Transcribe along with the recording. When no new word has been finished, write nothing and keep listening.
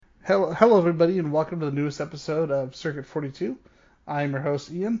Hello, everybody, and welcome to the newest episode of Circuit 42. I'm your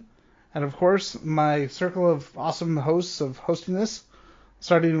host, Ian, and of course, my circle of awesome hosts of hosting this,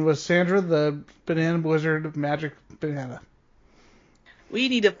 starting with Sandra, the banana blizzard of magic banana. We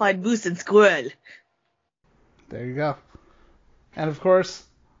need to find Moose and Squirrel. There you go. And of course,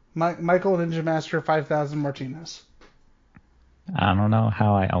 Michael Ninja Master 5000 Martinez. I don't know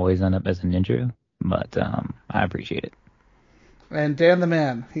how I always end up as a ninja, but I appreciate it. And Dan the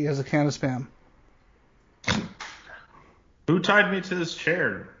Man, he has a can of Spam. Who tied me to this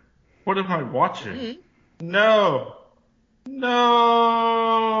chair? What am I watching? Mm-hmm. No.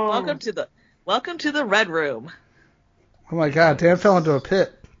 Welcome to the Red Room. Oh my God, Dan fell into a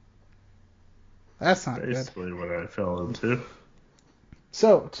pit. That's not Basically good. what I fell into.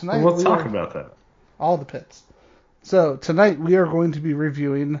 So tonight we'll talk about that. All the pits. So tonight we are going to be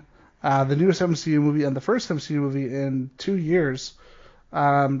reviewing the newest MCU movie and the first MCU movie in 2 years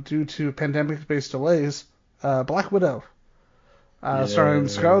due to pandemic-based delays, Black Widow, starring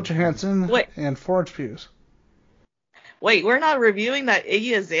Scarlett Johansson and Florence Pugh. Wait, we're not reviewing that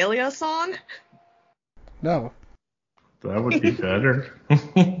Iggy Azalea song? No. That would be better.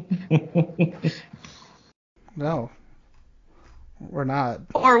 No. We're not.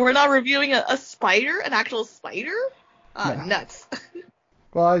 Or we're not reviewing a spider? An actual spider? No. Nuts.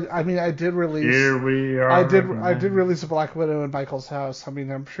 Well, I mean, I did release. Here we are. I did release a Black Widow in Michael's house. I mean,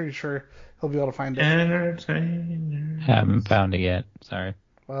 I'm pretty sure he'll be able to find it. Entertainer. Haven't found it yet. Sorry.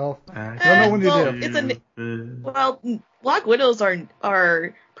 Well, I don't know when you do. Black Widows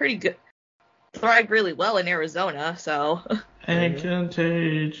are pretty good. Thrive really well in Arizona, so. And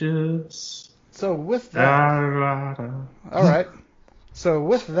contagious. So with that. All right. So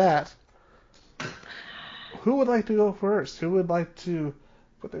with that, who would like to go first? Who would like to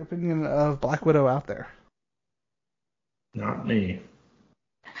put their opinion of Black Widow out there? Not me.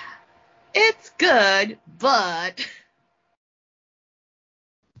 It's good, but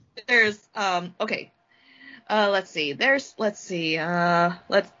there's okay. Let's see. Let's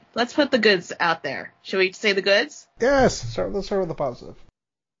put the goods out there. Should we say the goods? Yes. Let's start with the positive.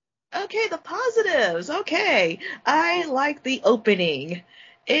 Okay, the positives. Okay. I like the opening.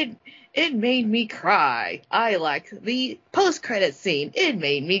 It made me cry. I like the post-credit scene. It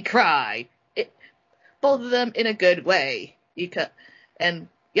made me cry. Both of them in a good way. And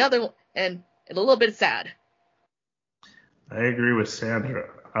the other one, and a little bit sad. I agree with Sandra.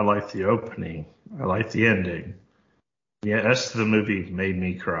 I like the opening. I like the ending. Yes, the movie made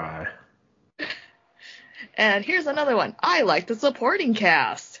me cry. And here's another one. I like the supporting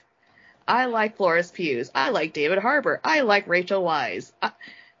cast. I like Florence Pugh. I like David Harbour. I like Rachel Weisz.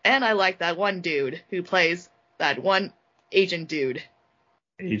 And I like that one dude who plays that one agent dude.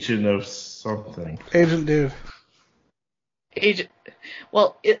 Agent of something. Agent dude.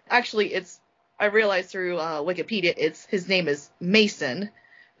 Well, I realized through Wikipedia, his name is Mason,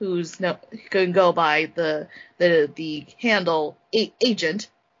 can go by the handle agent.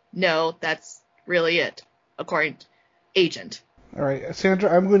 No, that's really it, according to agent. All right,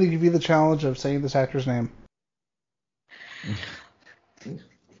 Sandra, I'm going to give you the challenge of saying this actor's name.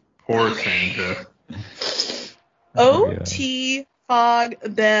 Poor Sandra. O.T.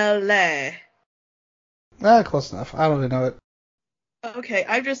 Fogbele. Close enough. I don't even know it. Okay,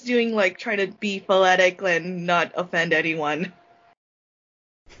 I'm just doing trying to be phonetic and not offend anyone.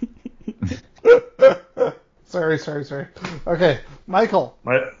 Sorry. Okay, Michael.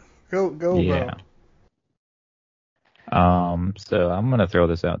 What? Go, yeah. bro. So I'm gonna throw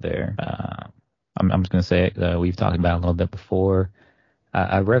this out there. I'm just gonna say it. We've talked about it a little bit before.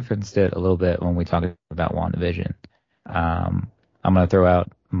 I referenced it a little bit when we talked about WandaVision. I'm gonna throw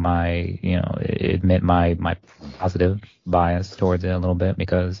out my positive bias towards it a little bit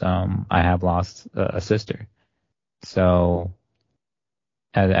because I have lost a sister. So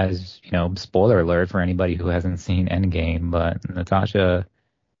as you know, spoiler alert for anybody who hasn't seen Endgame, but Natasha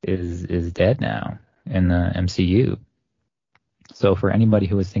is dead now in the MCU. So for anybody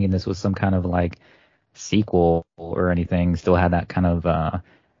who was thinking this was some kind of sequel or anything, still had that kind of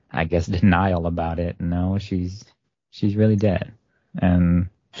denial about it. No, she's really dead, and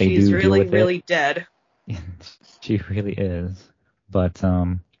she's really dead. She really is. But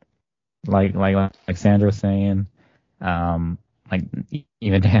like Sandra was saying, even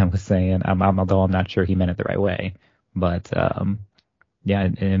Dan was saying, although I'm not sure he meant it the right way, but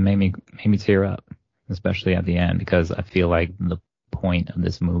it made me tear up, especially at the end, because I feel like the point of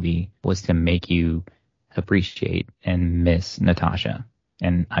this movie was to make you appreciate and miss Natasha,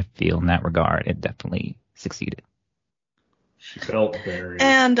 and I feel in that regard it definitely succeeded. She felt very.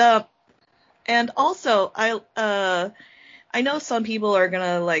 And also I I know some people are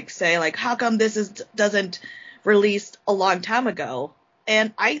gonna like say like, how come this doesn't released a long time ago?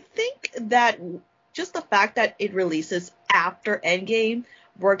 And I think that just the fact that it releases after Endgame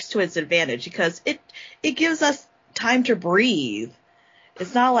works to its advantage because it gives us time to breathe.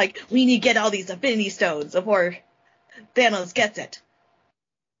 It's not like we need to get all these Infinity Stones before Thanos gets it.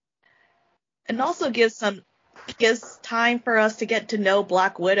 And also gives time for us to get to know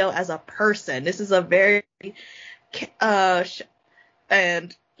Black Widow as a person. This is a very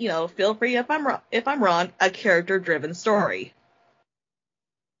and feel free if I'm wrong, a character-driven story.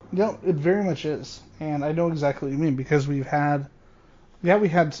 Yeah, it very much is, and I know exactly what you mean because we had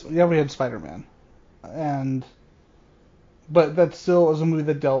Spider-Man, but that still was a movie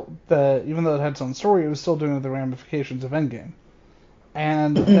that even though it had its own story, it was still doing the ramifications of Endgame,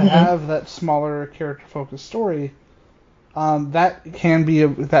 and to have that smaller character-focused story, that can be a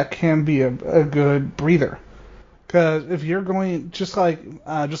good breather. Because if you're going just like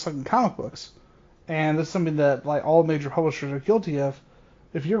in comic books, and that's something that like all major publishers are guilty of,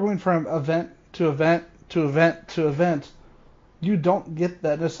 if you're going from event to event to event to event, you don't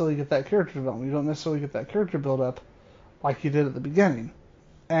necessarily get that character development. You don't necessarily get that character build up like you did at the beginning,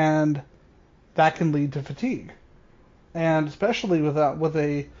 and that can lead to fatigue. And especially with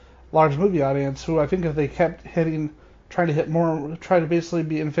a large movie audience, who I think if they kept trying to basically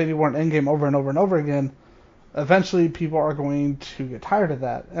be Infinity War and Endgame over and over and over again, eventually people are going to get tired of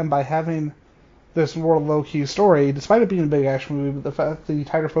that. And by having this more low-key story, despite it being a big action movie, but the fact that you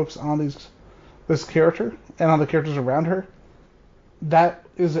tighter focus on this character and on the characters around her, that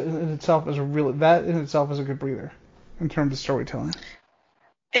in itself is a good breather in terms of storytelling.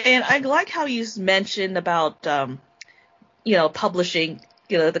 And I like how you mentioned about publishing,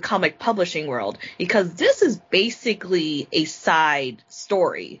 the comic publishing world, because this is basically a side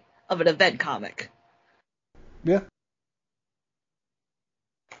story of an event comic. Yeah.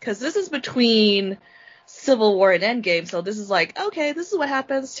 Because this is between Civil War and Endgame, so this is like, okay, this is what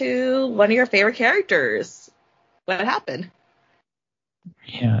happens to one of your favorite characters. What happened?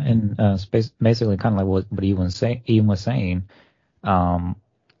 Yeah, and basically kind of like what Ian was saying.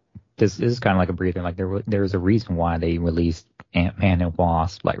 This is kind of like a breather. Like there was a reason why they released Ant-Man and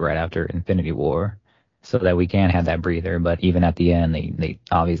Wasp like right after Infinity War, so that we can have that breather. But even at the end, they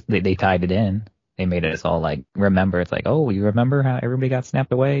obviously they tied it in. They made us all like remember. It's like, oh, you remember how everybody got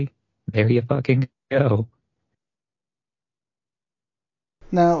snapped away? There you fucking go.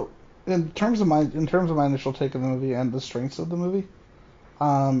 Now, in terms of my initial take of the movie and the strengths of the movie,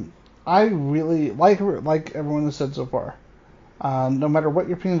 I really like everyone has said so far. No matter what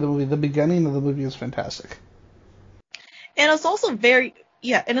your opinion of the movie, the beginning of the movie is fantastic. And it's also very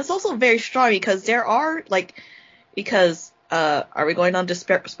strong because are we going on to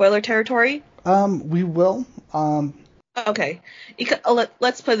spoiler territory? We will. Okay.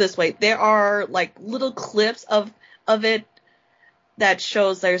 Let's put it this way. There are like little clips of it that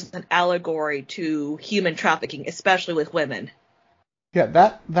shows there's an allegory to human trafficking, especially with women. Yeah,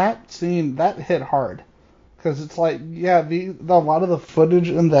 that scene that hit hard because it's like a lot of the footage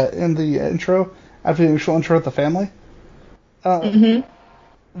in the intro after the initial intro with the family.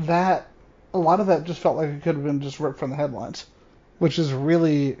 That a lot of that just felt like it could have been just ripped from the headlines, which is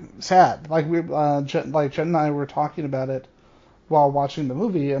really sad. Like Jen and I were talking about it while watching the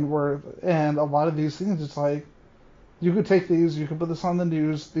movie, and a lot of these things, it's like you could take these, you could put this on the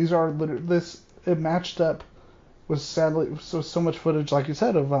news. These are it matched up with sadly so much footage, like you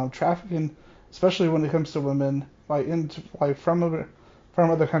said, of trafficking, especially when it comes to women, from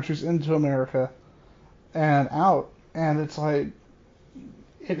other countries into America and out, and it's like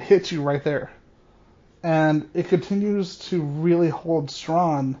it hits you right there. And it continues to really hold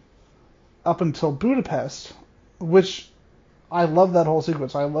strong up until Budapest, which I love that whole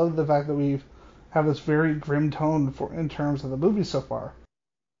sequence. I love the fact that we have this very grim tone in terms of the movie so far.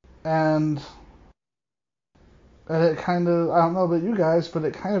 And it kind of, I don't know about you guys, but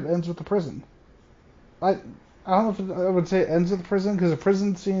it kind of ends with the prison. I don't know if I would say it ends with the prison, because the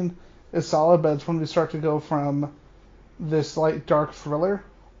prison scene is solid, but it's when we start to go from this light dark thriller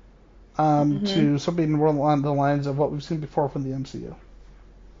to something more along the lines of what we've seen before from the MCU.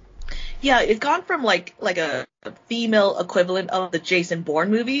 Yeah, it's gone from like a female equivalent of the Jason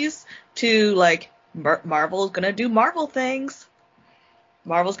Bourne movies to like Marvel's gonna do Marvel things.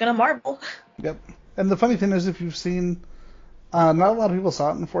 Marvel's gonna Marvel. Yep. And the funny thing is, if you've seen, not a lot of people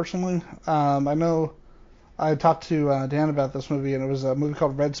saw it, unfortunately. I know I talked to Dan about this movie, and it was a movie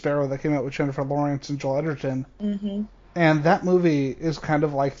called Red Sparrow that came out with Jennifer Lawrence and Joel Edgerton. Mm-hmm. And that movie is kind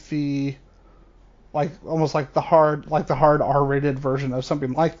of like almost like the hard R-rated version of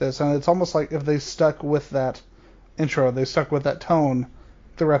something like this, and it's almost like if they stuck with that intro. They stuck with that tone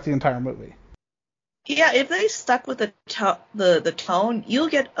throughout the entire movie. Yeah, if they stuck with the tone, you'll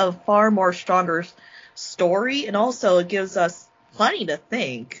get a far more stronger story, and also it gives us plenty to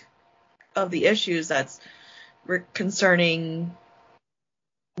think of the issues that's concerning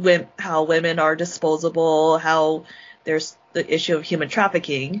how women are disposable, how there's the issue of human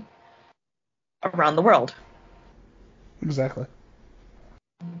trafficking around the world. Exactly.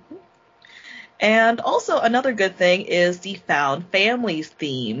 And also another good thing is the found families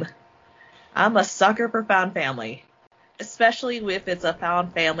theme. I'm a sucker for found family, especially if it's a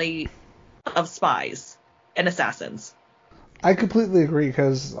found family of spies and assassins. I completely agree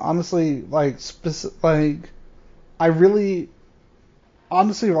because honestly, I really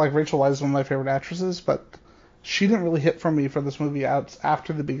honestly like Rachel Weisz is one of my favorite actresses, but she didn't really hit for me for this movie out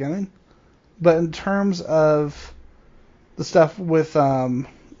after the beginning. But in terms of the stuff with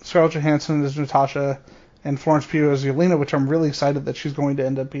Scarlett Johansson as Natasha and Florence Pugh as Yelena, which I'm really excited that she's going to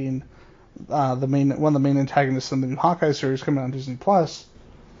end up being one of the main antagonists in the new Hawkeye series coming on Disney Plus.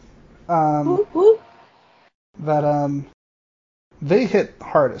 That they hit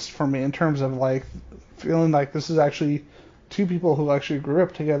hardest for me in terms of like feeling like this is actually two people who actually grew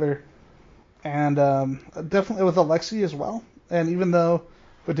up together, and definitely with Alexei as well. And even though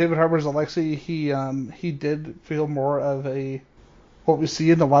with David Harbour's Alexei, he did feel more of what we see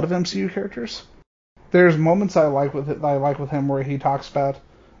in a lot of MCU characters. There's moments I like with him where he talks about,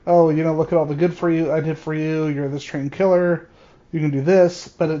 oh, look at all the good for you I did for you. You're this trained killer. You can do this.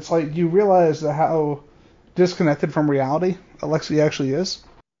 But it's like you realize how disconnected from reality Alexei actually is.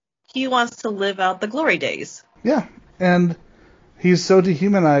 He wants to live out the glory days. Yeah, and he's so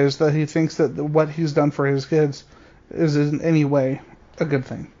dehumanized that he thinks that what he's done for his kids is in any way a good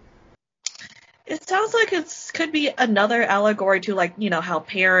thing. It sounds like it could be another allegory to how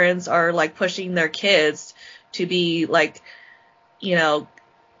parents are pushing their kids to be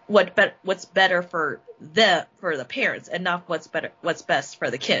what's better for the parents and not what's best for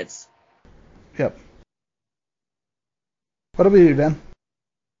the kids. Yep. What about you, Dan?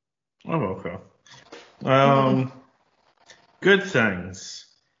 I'm okay. Good things.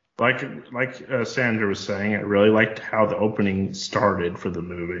 Like Sandra was saying, I really liked how the opening started for the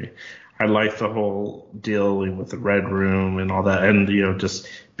movie. I liked the whole dealing with the Red Room and all that, and just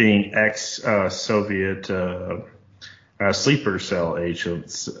being ex-Soviet sleeper cell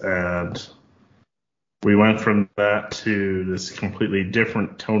agents, and we went from that to this completely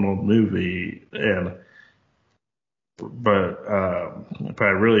different tonal movie, but I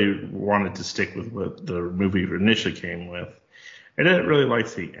really wanted to stick with what the movie initially came with. I didn't really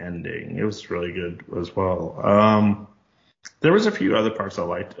like the ending. It was really good as well. There was a few other parts I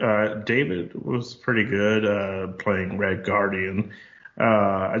liked. David was pretty good playing Red Guardian.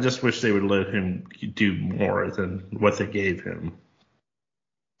 I just wish they would let him do more than what they gave him.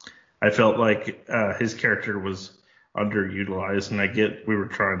 I felt like his character was underutilized, and I get we were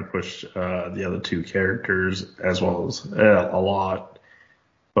trying to push the other two characters as well as a lot,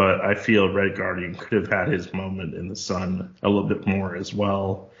 but I feel Red Guardian could have had his moment in the sun a little bit more as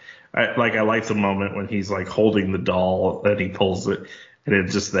well. I like the moment when he's holding the doll and he pulls it and it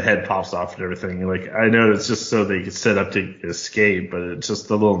just the head pops off and everything. I know it's just so they could set up to escape, but it's just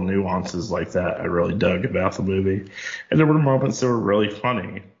the little nuances like that I really dug about the movie. And there were moments that were really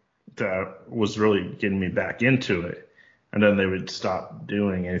funny that was really getting me back into it. And then they would stop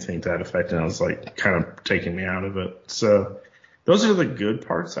doing anything to that effect, and I was kind of taking me out of it. So those are the good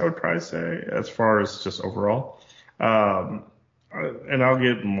parts, I would probably say, as far as just overall. And I'll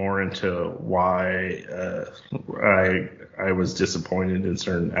get more into why I was disappointed in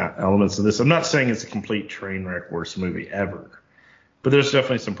certain elements of this. I'm not saying it's a complete train wreck, worst movie ever, but there's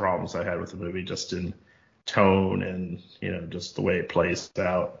definitely some problems I had with the movie, just in tone and just the way it plays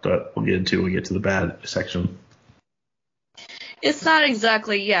out. But we'll get into when we get to the bad section. It's not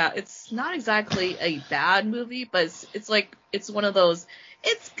exactly a bad movie, but it's one of those.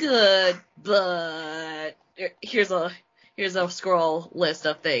 It's good, but here's a scroll list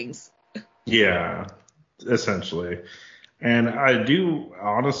of things. Yeah, essentially. And I do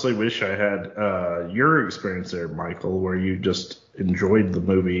honestly wish I had your experience there, Michael, where you just enjoyed the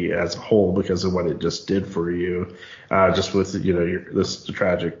movie as a whole because of what it just did for you, just with this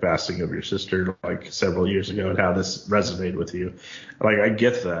tragic passing of your sister several years ago and how this resonated with you. I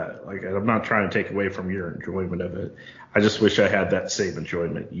get that. I'm not trying to take away from your enjoyment of it. I just wish I had that same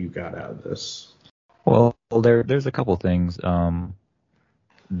enjoyment you got out of this. Well, there's a couple things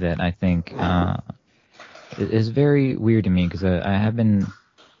that I think is very weird to me, because I have been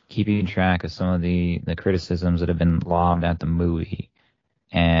keeping track of some of the criticisms that have been lobbed at the movie.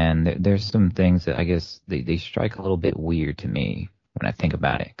 And there's some things that I guess they strike a little bit weird to me when I think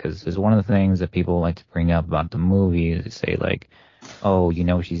about it, because it's one of the things that people like to bring up about the movie is to say like, oh,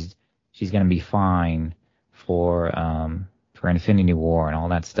 she's gonna be fine for Infinity War and all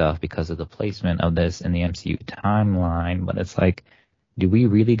that stuff because of the placement of this in the MCU timeline. But it's like, do we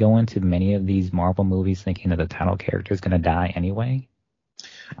really go into many of these Marvel movies thinking that the title character is gonna die anyway?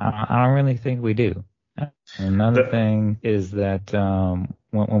 I don't really think we do. Another thing is that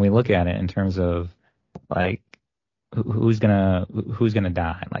when we look at it in terms of like who's gonna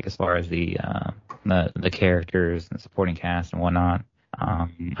die, like as far as the characters and the supporting cast and whatnot.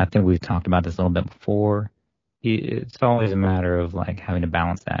 I think we've talked about this a little bit before. It's always a matter of like having to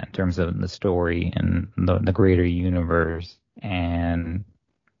balance that in terms of the story and the greater universe. And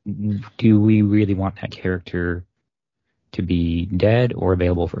do we really want that character to be dead or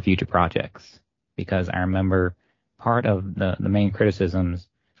available for future projects? Because I remember part of the main criticisms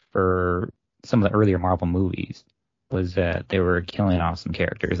for some of the earlier Marvel movies was that they were killing off some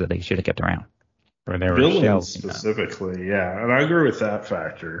characters that they should have kept around. Or they were villains specifically, yeah. And I agree with that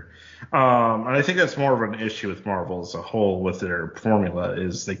factor. And I think that's more of an issue with Marvel as a whole with their formula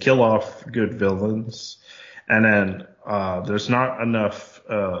is they kill off good villains, and then there's not enough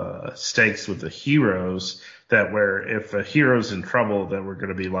stakes with the heroes that where if a hero's in trouble that we're going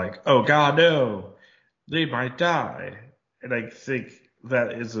to be like, oh God, no, they might die. And I think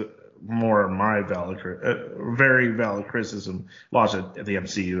that is more my very valid criticism logic of the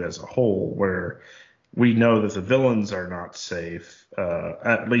MCU as a whole, where we know that the villains are not safe,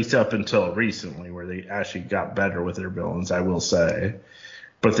 at least up until recently, where they actually got better with their villains, I will say.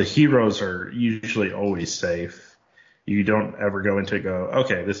 But the heroes are usually always safe. You don't ever go into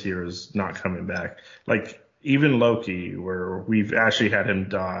okay, this hero's not coming back. Like even Loki, where we've actually had him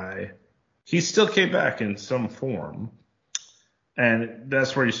die, he still came back in some form. And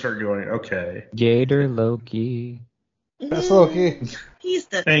that's where you start going, okay. Gator Loki. That's Loki. He's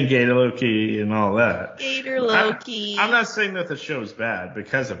the and Gator Loki and all that. Gator Loki. I'm not saying that the show's bad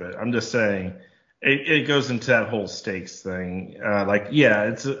because of it. I'm just saying it goes into that whole stakes thing.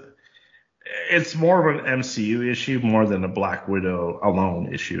 It's more of an MCU issue more than a Black Widow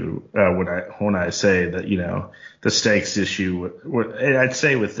alone issue. When I say that, the stakes issue, I'd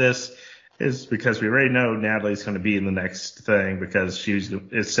say with this is because we already know Natalie's going to be in the next thing because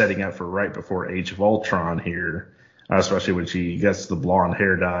is setting up for right before Age of Ultron here, especially when she gets the blonde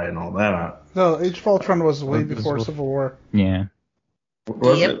hair dye and all that. No, Age of Ultron was way before Civil War. Yeah.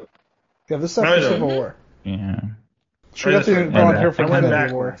 Was it? Yeah, this is after Civil War. Yeah. She got the blonde hair from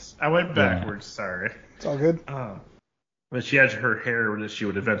Infinity War. I went backwards, sorry. It's all good. But she had her hair that she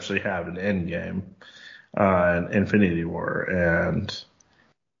would eventually have in Endgame, in Infinity War, and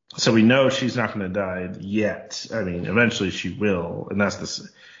so we know she's not going to die yet. I mean, eventually she will, and that's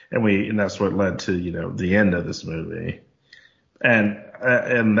what led to the end of this movie. And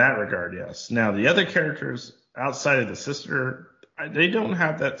in that regard, yes. Now the other characters outside of the sister, they don't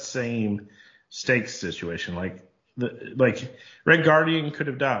have that same stakes situation. Like Red Guardian could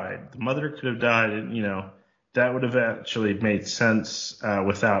have died, the mother could have died, and that would have actually made sense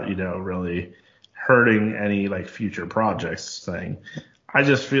without really hurting any future projects thing. I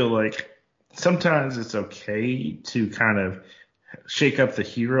just feel like sometimes it's okay to kind of shake up the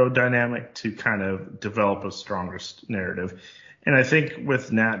hero dynamic to kind of develop a stronger narrative. And I think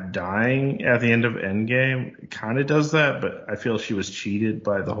with Nat dying at the end of Endgame, it kind of does that, but I feel she was cheated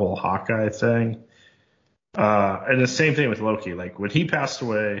by the whole Hawkeye thing. And the same thing with Loki. Like when he passed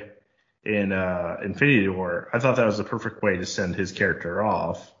away in Infinity War, I thought that was the perfect way to send his character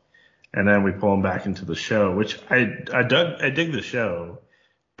off. And then we pull him back into the show, which I dig the show,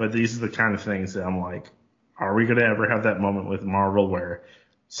 but these are the kind of things that I'm like, are we going to ever have that moment with Marvel where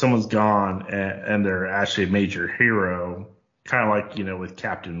someone's gone and they're actually a major hero, kind of like, with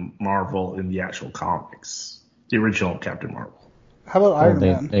Captain Marvel in the actual comics, the original Captain Marvel. How about Iron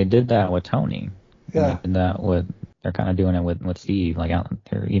Man? They did that with Tony. Yeah. They did that they're kind of doing it with Steve,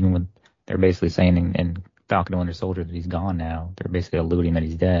 they're basically saying in Falcon and Winter Soldier that he's gone now. They're basically alluding that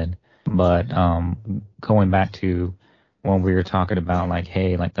he's dead. But going back to when we were talking about the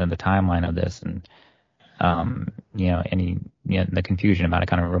timeline of this and the confusion about it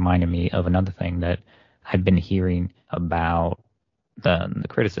kind of reminded me of another thing that I'd been hearing about the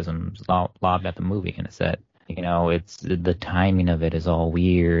criticisms lobbed at the movie, and it's that it's the timing of it is all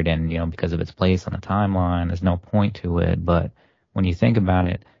weird, and because of its place on the timeline, there's no point to it. But when you think about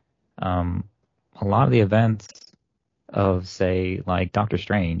it, a lot of the events of say Doctor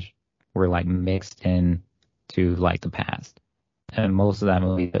Strange were mixed in to the past, and most of that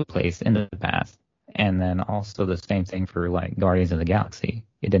movie took place in the past. And then also the same thing for like Guardians of the Galaxy.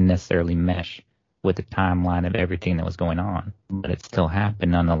 It didn't necessarily mesh with the timeline of everything that was going on, but it still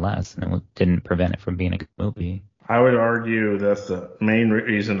happened nonetheless, and it didn't prevent it from being a good movie. I would argue that the main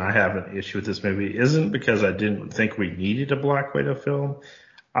reason I have an issue with this movie isn't because I didn't think we needed a Black Widow film.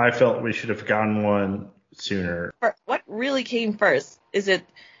 I felt we should have gotten one sooner. What really came first? Is it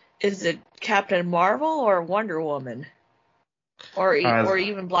Captain Marvel or Wonder Woman, or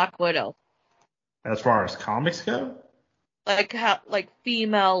even Black Widow? As far as comics go, like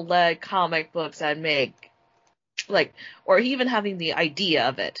female-led comic books that make or even having the idea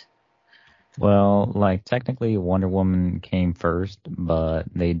of it. Well, like technically Wonder Woman came first, but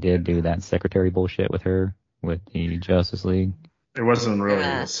they did do that secretary bullshit with her with the Justice League. It wasn't really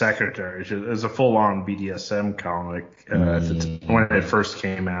a secretary. It was a full-on BDSM comic when it first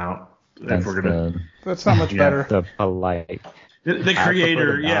came out. That's not much better. The polite. The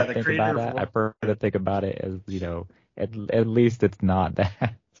creator, the creator. I prefer to think about it as, at least it's not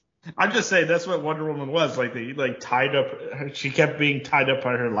that. I'm just saying that's what Wonder Woman was. Like they tied up. She kept being tied up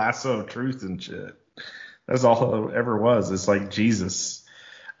by her lasso of truth and shit. That's all it ever was. It's like Jesus.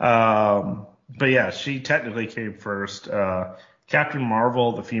 But yeah, she technically came first. Captain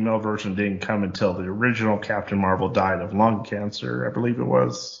Marvel, the female version, didn't come until the original Captain Marvel died of lung cancer, I believe it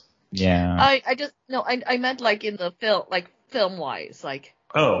was. Yeah. I meant like in the film, like film wise, like.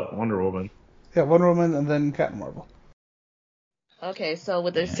 Oh, Wonder Woman. Yeah, Wonder Woman and then Captain Marvel. Okay, so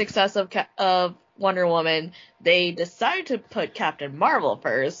with the success of Wonder Woman, they decided to put Captain Marvel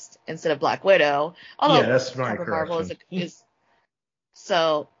first instead of Black Widow. Although that's my Captain Marvel correction. is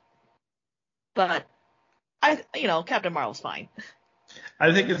so, but Captain Marvel's fine.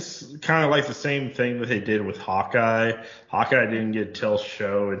 I think it's kind of like the same thing that they did with Hawkeye. Hawkeye didn't get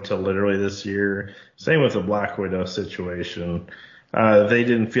show until literally this year. Same with the Black Widow situation. They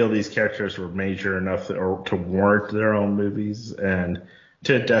didn't feel these characters were major enough to warrant their own movies, and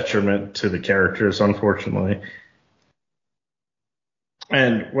to detriment to the characters, unfortunately.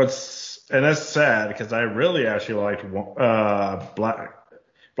 And that's sad because I really actually liked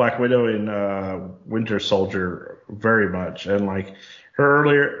Black Widow and Winter Soldier very much, and like her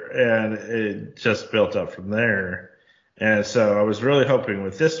earlier, and it just built up from there. And so I was really hoping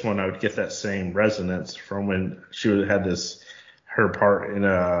with this one I would get that same resonance from when she had her part in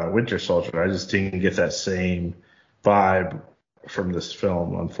Winter Soldier. I just didn't get that same vibe from this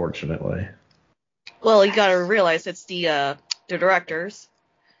film, unfortunately. Well, you gotta realize it's the directors.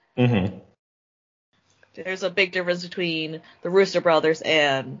 Mm-hmm. There's a big difference between the Rooster Brothers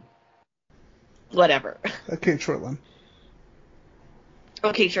and whatever. Kate Shortland.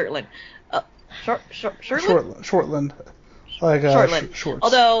 Okay, Shortland. Shortland. Shortland. Like Shortland. Shorts.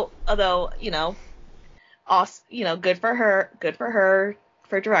 Although awesome, good for her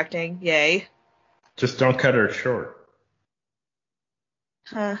for directing. Yay. Just don't cut her short.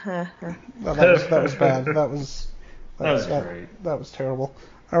 Well, that was bad. That was great. That was terrible.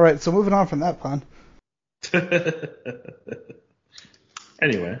 All right, so moving on from that pun.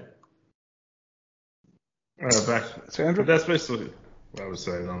 Anyway, back. Sandra? That's basically what I was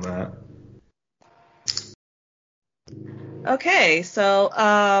saying on that. Okay, so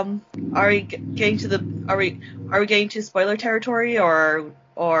are we getting to spoiler territory, or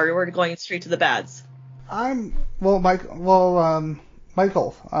we're going straight to the bads?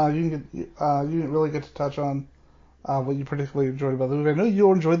 Michael, you didn't really get to touch on what you particularly enjoyed about the movie. I know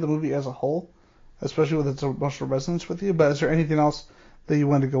you enjoyed the movie as a whole, especially with its emotional resonance with you, but is there anything else that you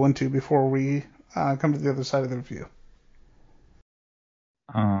want to go into before we come to the other side of the review?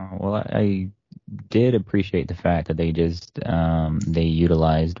 Well, I did appreciate the fact that they just they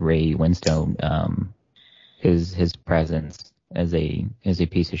utilized Ray Winstone, his presence as a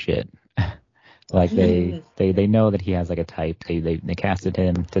piece of shit. Like they know that he has like a type. They casted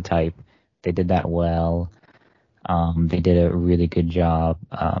him to type. They did that well. They did a really good job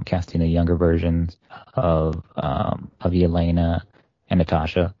casting the younger versions of Yelena and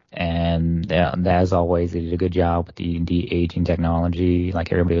Natasha. And as always, they did a good job with the de-aging technology,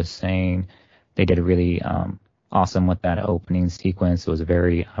 like everybody was saying. They did really awesome with that opening sequence. It was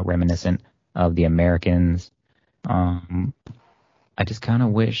very reminiscent of the Americans. I just kind of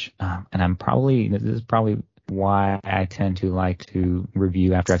wish, and this is probably why I tend to like to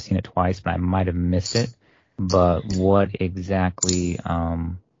review after I've seen it twice, but I might have missed it. But what exactly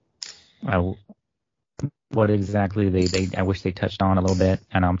I wish they touched on a little bit.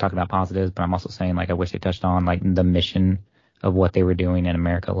 And I'm talking about positives, but I'm also saying like I wish they touched on like the mission of what they were doing in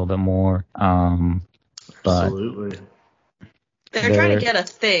America a little bit more. But absolutely. They're trying to get a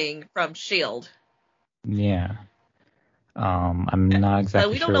thing from S.H.I.E.L.D. Yeah. I'm not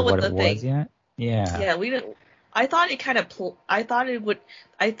exactly sure what it was yet. Yeah, we didn't. I thought it kind of. I thought it would.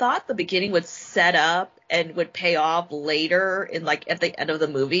 I thought the beginning would set up and would pay off later in like at the end of the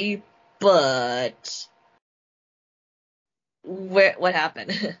movie, but what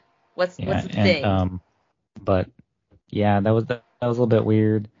happened? what's Yeah, the and thing? but yeah, that was a little bit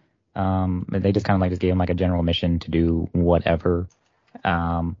weird. They just kind of like just gave him like a general mission to do whatever.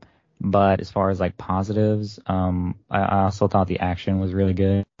 Um, but as far as like positives, I also thought the action was really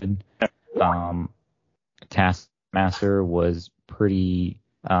good. Um, Taskmaster was pretty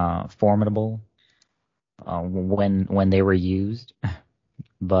formidable when they were used,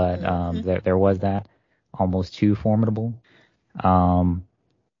 but Hmm. there was that almost too formidable. Um,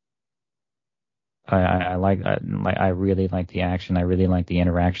 I really like the action. I really like the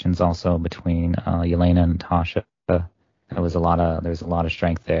interactions also between Yelena and Natasha. There's a lot of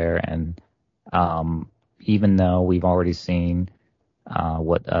strength there, and even though we've already seen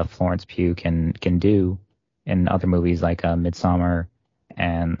what Florence Pugh can do in other movies like Midsummer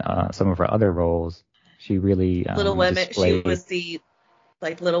and some of her other roles, she really Little Women. She displayed. was the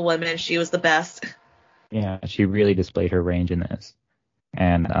like Little Women. She was the best. Yeah, she really displayed her range in this,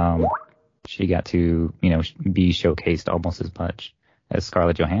 and she got to be showcased almost as much as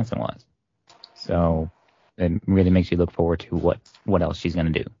Scarlett Johansson was. So it really makes you look forward to what else she's gonna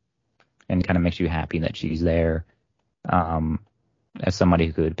do, and kind of makes you happy that she's there um, as somebody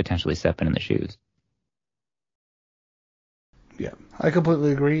who could potentially step in the shoes. Yeah, I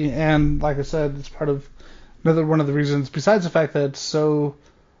completely agree. And like I said, it's part of another one of the reasons, besides the fact that it's so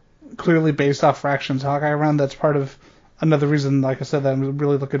clearly based off Fraction's Hawkeye run, that's part of another reason, like I said, that I'm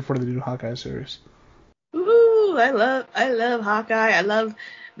really looking for the new Hawkeye series. Ooh, I love Hawkeye. I love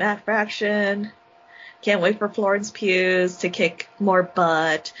Matt Fraction. Can't wait for Florence Pugh to kick more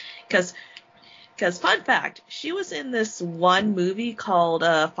butt. Because fun fact, she was in this one movie called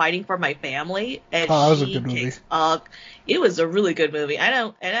Fighting for My Family, and Oh, that was a she good movie. kicks up. It was a really good movie.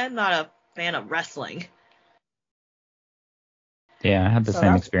 I'm not a fan of wrestling. Yeah, I had the So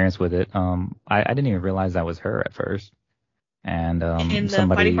same that's experience with it. I didn't even realize that was her at first, and in the Fighting for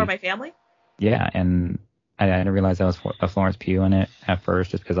somebody, My Family. yeah, and I didn't realize that was a Florence Pugh in it at first,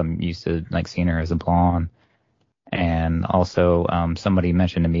 just because I'm used to like seeing her as a blonde. And also, somebody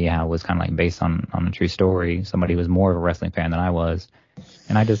mentioned to me how it was kind of like based on a true story. Somebody who was more of a wrestling fan than I was,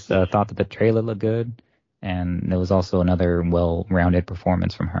 and I just thought that the trailer looked good, and there was also another well-rounded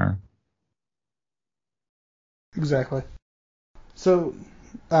performance from her. Exactly. So,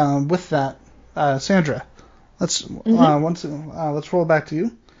 with that, Sandra, Mm-hmm. let's roll back to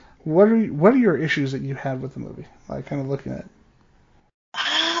you. What are your issues that you had with the movie? Like, kind of looking at it.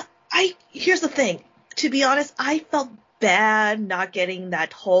 I Here's the thing. To be honest, I felt bad not getting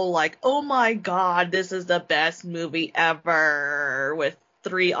that whole like, oh my god, this is the best movie ever with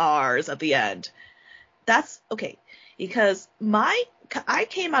 3 R's at the end. That's okay because I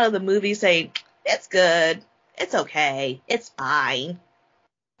came out of the movie saying it's good, it's okay, it's fine.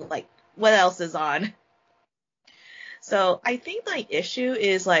 Like what else is on? So I think my issue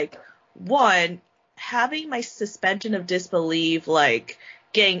is like one, having my suspension of disbelief like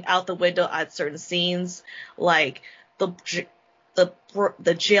getting out the window at certain scenes, like the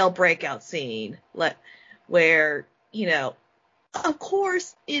the jail breakout scene, like where of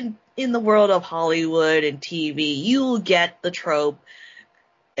course in the world of Hollywood and TV you'll get the trope,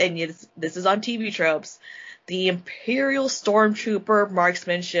 and this is on TV tropes, the Imperial Stormtrooper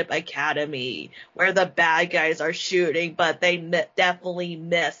Marksmanship Academy, where the bad guys are shooting, but they definitely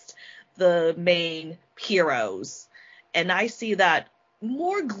missed the main heroes. And I see that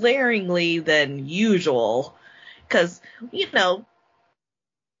more glaringly than usual, because,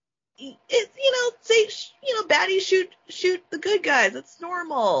 say, baddies shoot the good guys. It's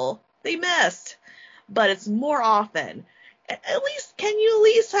normal. They missed. But it's more often. At least, can you at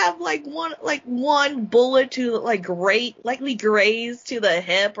least have one bullet to likely graze to the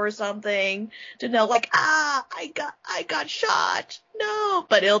hip or something to know I got shot. No,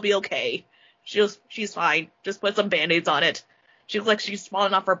 but it'll be okay. She's fine. Just put some band-aids on it. She looks like she's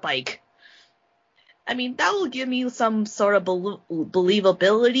falling off her bike. I mean, that will give me some sort of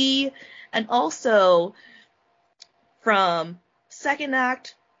believability, and also from second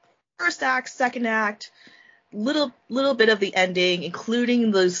act, first act, second act, little bit of the ending,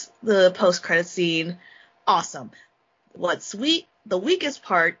 including the post credit scene. Awesome. The weakest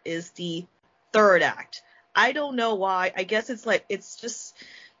part is the third act. I don't know why. I guess it's just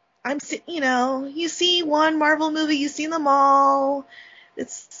you see one Marvel movie, you've seen them all.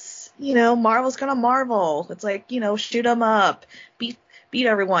 It's Marvel's gonna Marvel. It's like shoot 'em up, beat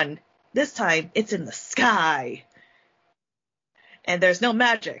everyone. This time it's in the sky, and there's no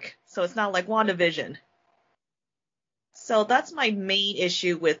magic. So it's not like WandaVision. So that's my main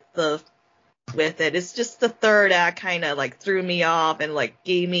issue with it. It's just the third act kind of like threw me off and like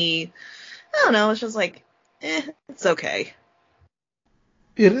gave me, I don't know, it's just like, it's okay.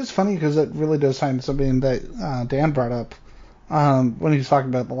 It is funny because it really does tie into something that Dan brought up when he was talking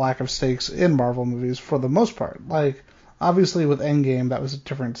about the lack of stakes in Marvel movies for the most part. Like, obviously with Endgame, that was a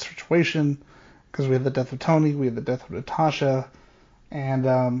different situation because we had the death of Tony, we had the death of Natasha,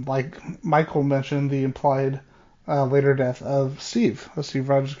 and like Michael mentioned, the implied later death of Steve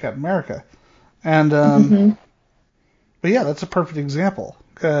Rogers, Captain America. And but yeah, that's a perfect example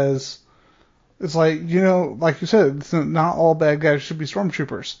because it's like, like you said, it's not all bad guys should be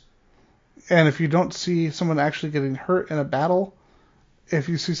stormtroopers. And if you don't see someone actually getting hurt in a battle, if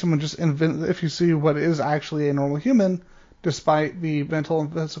you see someone if you see what is actually a normal human, despite the mental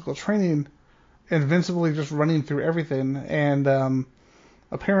and physical training, invincibly just running through everything, and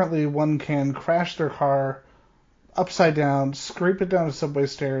apparently one can crash their car upside down, scrape it down the subway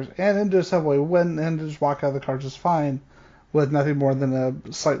stairs and into a subway, and just walk out of the car just fine with nothing more than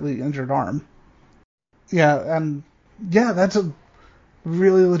a slightly injured arm. Yeah, that's a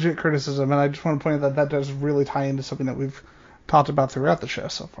really legit criticism, and I just want to point out that does really tie into something that we've talked about throughout the show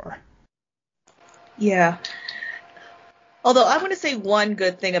so far. Yeah. Although I want to say one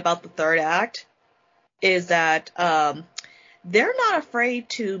good thing about the third act is that they're not afraid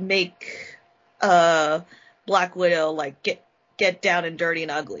to make Black Widow like get down and dirty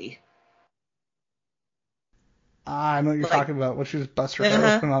and ugly. I know what you're talking about, when she just busts her head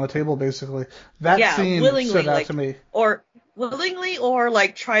open on the table, basically. That scene stood out to me. Or willingly, or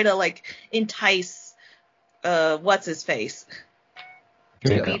like try to like entice what's his face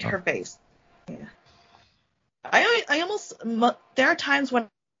to beat her face. Yeah. I almost, there are times when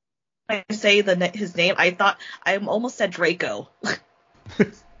I say his name, I almost said Draco.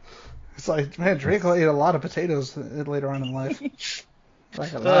 It's like, man, Draco ate a lot of potatoes later on in life.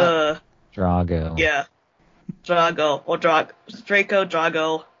 Like a lot. Drago. Yeah. Drago. Or Draco.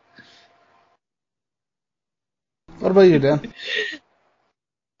 Drago. What about you, Dan?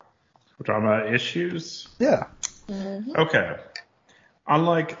 We're talking about issues? Yeah. Mm-hmm. Okay.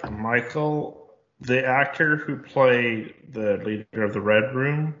 Unlike Michael, the actor who played the leader of the Red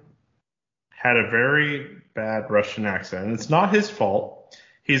Room had a very bad Russian accent. It's not his fault.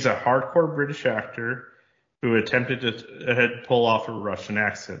 He's a hardcore British actor who attempted to pull off a Russian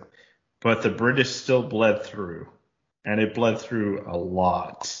accent. But the British still bled through. And it bled through a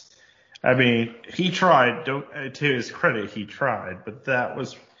lot. I mean, he tried. To his credit, he tried. But that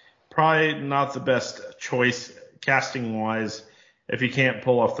was probably not the best choice casting-wise if you can't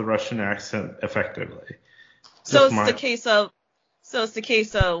pull off the Russian accent effectively. So it's the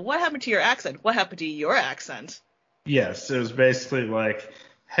case of what happened to your accent? What happened to your accent? Yes, it was basically like,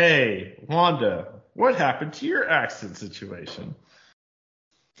 hey, Wanda, what happened to your accent situation?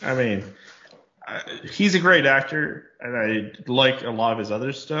 I mean, he's a great actor, and I like a lot of his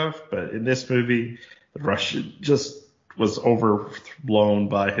other stuff, but in this movie, the Russian just was overblown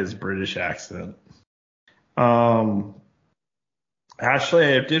by his British accent.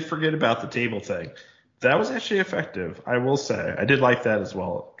 Actually, I did forget about the table thing. That was actually effective, I will say. I did like that as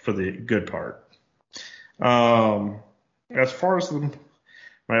well, for the good part. As far as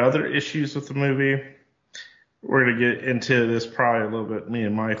my other issues with the movie, we're going to get into this probably a little bit, me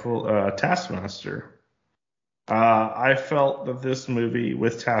and Michael, Taskmaster. I felt that this movie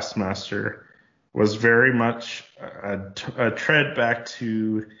with Taskmaster was very much a tread back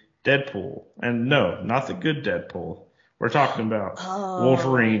to Deadpool. And no, not the good Deadpool. We're talking about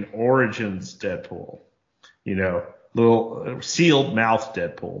Wolverine Origins Deadpool. Little sealed mouth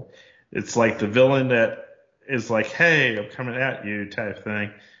Deadpool. It's like the villain that is like, hey, I'm coming at you type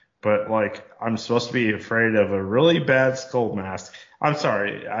thing. But like, I'm supposed to be afraid of a really bad skull mask. I'm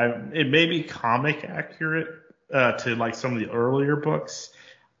sorry. It may be comic accurate to like some of the earlier books.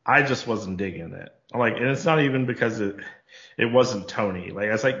 I just wasn't digging it. Like, and it's not even because it wasn't Tony. Like,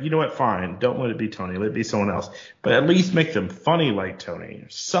 I was like, you know what? Fine. Don't let it be Tony. Let it be someone else. But at least make them funny like Tony or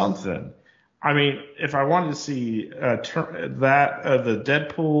something. I mean, if I wanted to see the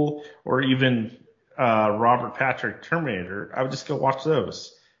Deadpool or even Robert Patrick Terminator, I would just go watch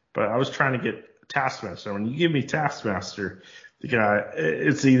those. But I was trying to get Taskmaster. When you give me Taskmaster, the guy,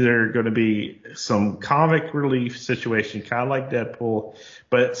 it's either going to be some comic relief situation, kind of like Deadpool,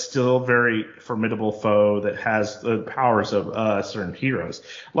 but still very formidable foe that has the powers of certain heroes.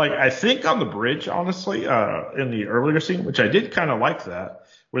 Like, I think on the bridge, honestly, in the earlier scene, which I did kind of like that,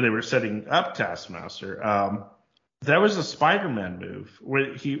 where they were setting up Taskmaster, that was a Spider-Man move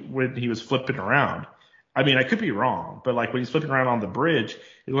when he was flipping around. I mean, I could be wrong, but like when he's flipping around on the bridge,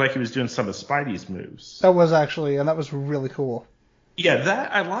 it looked like he was doing some of Spidey's moves. That was really cool. Yeah,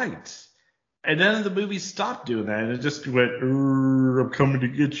 that I liked. And then the movie stopped doing that, and it just went, I'm coming to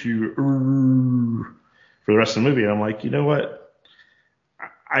get you, for the rest of the movie. And I'm like, you know what?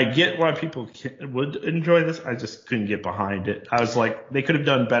 I get why people would enjoy this. I just couldn't get behind it. I was like, they could have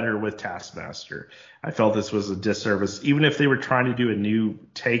done better with Taskmaster. I felt this was a disservice. Even if they were trying to do a new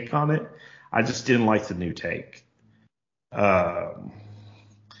take on it, I just didn't like the new take. What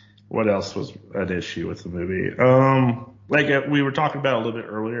else was an issue with the movie? Like we were talking about a little bit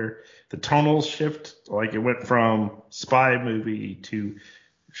earlier, the tonal shift. Like it went from spy movie to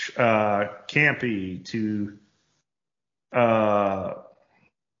campy to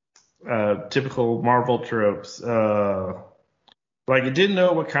typical Marvel tropes. Like it didn't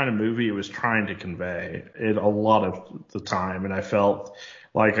know what kind of movie it was trying to convey it a lot of the time, and I felt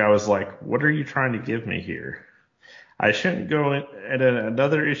like I was like, what are you trying to give me here? I shouldn't go in. And then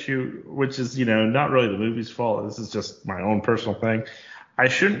another issue, which is, not really the movie's fault. This is just my own personal thing. I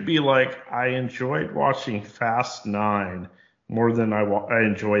shouldn't be like, I enjoyed watching Fast 9 more than I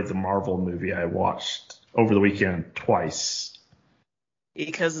enjoyed the Marvel movie I watched over the weekend twice.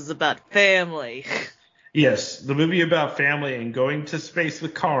 Because it's about family. Yes, the movie about family and going to space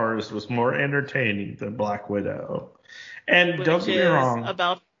with cars was more entertaining than Black Widow. And don't get me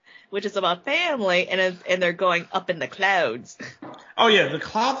wrong. Which is about family, and they're going up in the clouds. Oh, yeah, the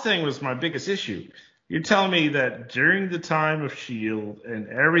cloud thing was my biggest issue. You're telling me that during the time of S.H.I.E.L.D. and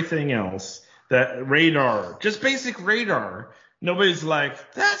everything else, that radar, just basic radar, nobody's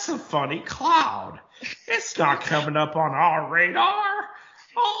like, that's a funny cloud. It's not coming up on our radar.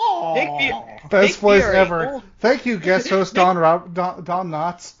 Oh, best voice ever. Thank you, guest host Don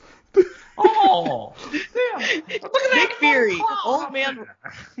Knotts. Oh, yeah. Nick Fury, old man.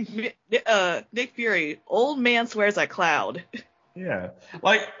 Nick Fury, old man swears at cloud. Yeah,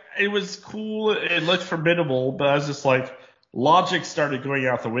 like it was cool. It looked formidable, but I was just like, logic started going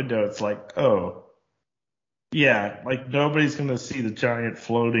out the window. It's like, oh, yeah, like nobody's gonna see the giant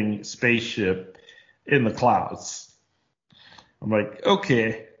floating spaceship in the clouds. I'm like,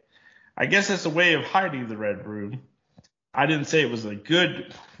 okay, I guess that's a way of hiding the Red Room. I didn't say it was a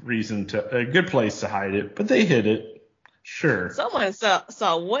good place to hide it, but they hid it. Sure. Someone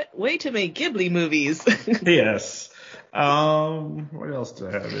saw way too many Ghibli movies. Yes. What else do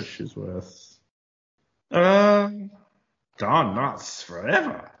I have issues with? Don Knotts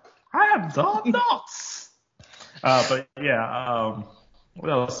forever. I am Don Knotts. But yeah. What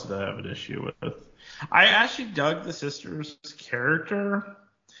else did I have an issue with? I actually dug the sister's character,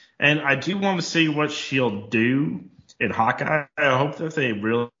 and I do want to see what she'll do in Hawkeye. I hope that they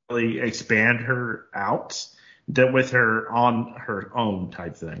really expand her out with her on her own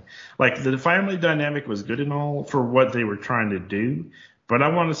type thing. Like the family dynamic was good and all for what they were trying to do, but I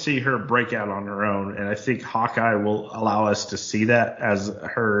want to see her break out on her own, and I think Hawkeye will allow us to see that as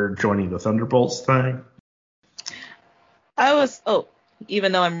her joining the Thunderbolts thing.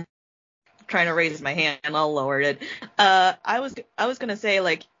 Even though I'm trying to raise my hand, I'll lower it. I was gonna say,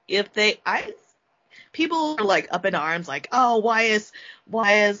 like, people are like up in arms, like, oh, why is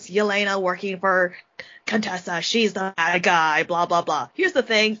Yelena working for Contessa? She's the bad guy, blah blah blah. Here's the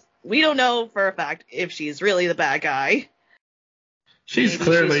thing: we don't know for a fact if she's really the bad guy. She's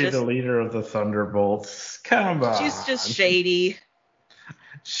clearly the leader of the Thunderbolts. Come on. She's just shady.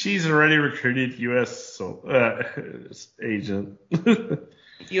 She's already recruited U.S. agent.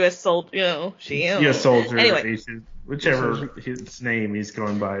 U.S. soldier, U.S. soldier, anyway. agent, whichever his name he's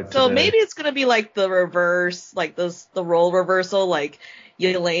going by today. So maybe it's gonna be like the reverse, like the role reversal. Like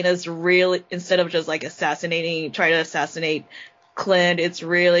Yelena's really, instead of just like trying to assassinate Clint, it's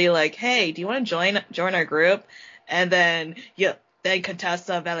really like, hey, do you want to join our group? And then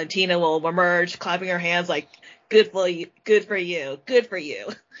Contessa Valentina will emerge, clapping her hands like, good for you, good for you, good for you.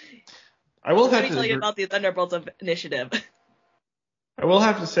 I will Let me tell you about the Thunderbolts initiative. I will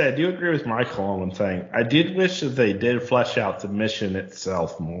have to say, I do agree with Michael on one thing. I did wish that they did flesh out the mission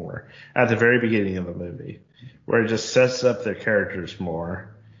itself more at the very beginning of the movie, where it just sets up their characters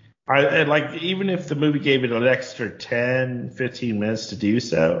more. I like, even if the movie gave it an extra 10, 15 minutes to do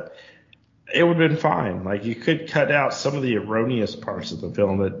so, it would have been fine. Like, you could cut out some of the erroneous parts of the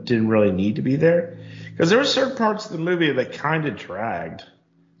film that didn't really need to be there. Because there were certain parts of the movie that kind of dragged,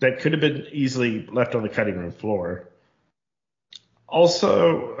 that could have been easily left on the cutting room floor.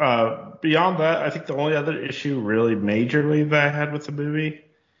 Also, beyond that, I think the only other issue really majorly that I had with the movie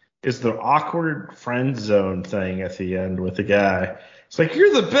is the awkward friend zone thing at the end with the guy. It's like,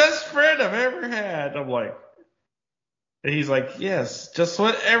 you're the best friend I've ever had. I'm like, And he's like, yes, just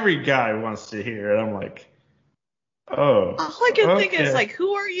what every guy wants to hear. And I'm like, oh, All I can think is, okay. like,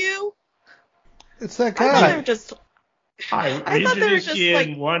 who are you? It's that I thought they guy. were just. Hi, I we thought they were introduced just you like.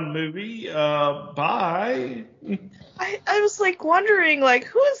 in one movie. Bye. I was like wondering, like,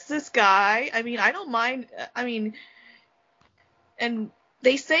 who is this guy? I mean, I don't mind. I mean, and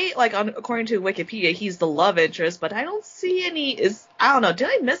they say, like, according to Wikipedia, he's the love interest, but I don't see any. I don't know. Did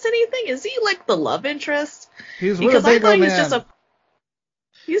I miss anything? Is he like the love interest? He's Because I Winnebago thought he was Man. just a.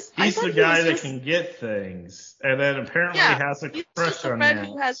 I He's thought the he guy was that just. can get things, and then apparently Yeah, has a he's crush just a on friend Nat.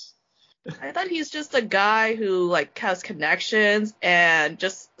 who has. I thought he's just a guy who like has connections and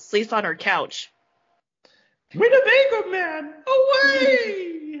just sleeps on her couch. Winnebago Man,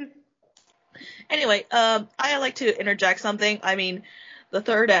 away! Anyway, I like to interject something. I mean, the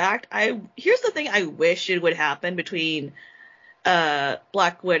third act. Here's the thing. I wish it would happen between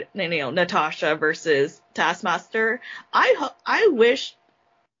Black Widow, Natasha versus Taskmaster. I wish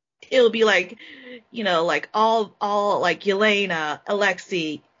it would be like, like all like Yelena,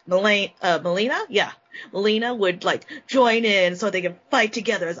 Alexei, Melina, yeah, Melina would like join in so they can fight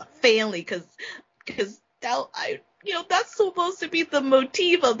together as a family, because that's supposed to be the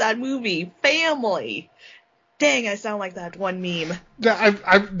motif of that movie, family. Dang, I sound like that one meme. Yeah,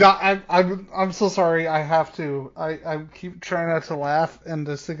 I'm so sorry. I have to. I keep trying not to laugh and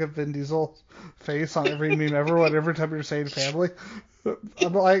just think of Vin Diesel's face on every meme ever. Every time you're saying family,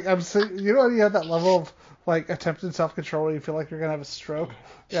 I'm saying, you know, when you have that level of like attempted self control where you feel like you're gonna have a stroke.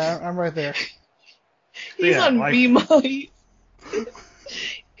 Yeah, I'm right there. He's Yeah, on like- meme mode.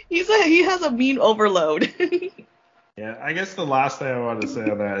 He has a meme overload. Yeah, I guess the last thing I want to say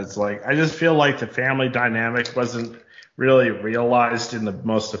on that is like I just feel like the family dynamic wasn't really realized in the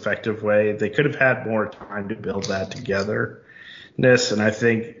most effective way. They could have had more time to build that togetherness, and I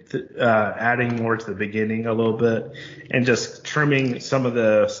think adding more to the beginning a little bit and just trimming some of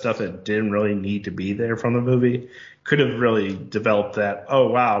the stuff that didn't really need to be there from the movie could have really developed that. Oh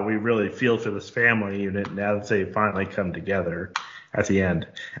wow, we really feel for this family unit now that they finally come together at the end.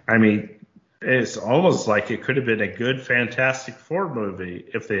 I mean, it's almost like it could have been a good Fantastic Four movie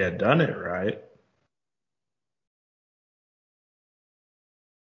if they had done it right.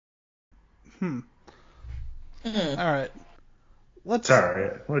 All right. Let's.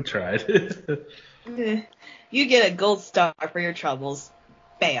 Sorry, I tried. You get a gold star for your troubles.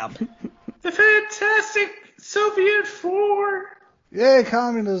 Bam. The Fantastic Soviet Four. Yay,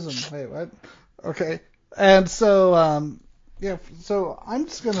 communism. Wait, what? Okay. And so, yeah. So I'm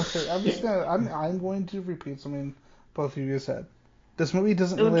just gonna say, I'm going to repeat something both of you said. This movie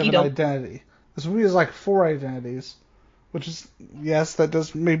doesn't really have an identity. This movie is like 4 identities, which is, yes, that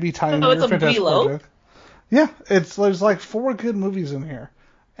does maybe tie into your Fantastic Four joke. Yeah, there's like 4 good movies in here,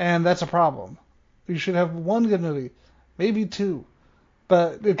 and that's a problem. You should have 1 good movie, maybe 2,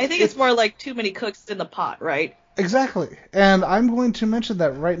 but I think it's more like too many cooks in the pot, right? Exactly, and I'm going to mention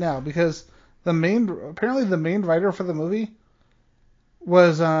that right now because apparently the main writer for the movie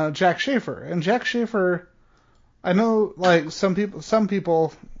was Jack Schaefer, and Jack Schaefer, I know like some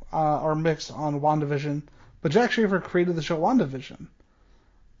people are mixed on WandaVision, but Jack Schaefer created the show WandaVision,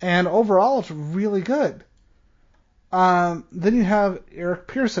 and overall it's really good. Then you have Eric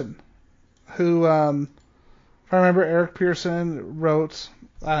Pearson, who, if I remember, Eric Pearson wrote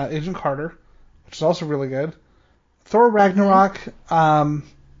Agent Carter, which is also really good. Thor Ragnarok,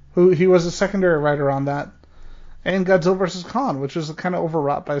 who he was a secondary writer on that, and Godzilla vs. Kong, which was kind of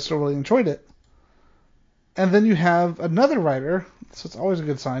overwrought, but I still really enjoyed it. And then you have another writer, so it's always a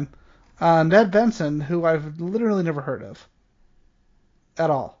good sign, Ned Benson, who I've literally never heard of at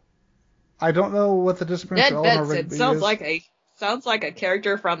all. I don't know what the disappearance Ned of Eleanor Benson Rigby sounds like a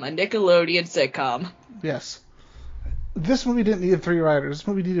character from a Nickelodeon sitcom. Yes. This movie didn't need 3 writers. This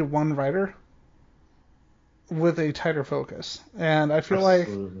movie needed 1 writer with a tighter focus. And I feel like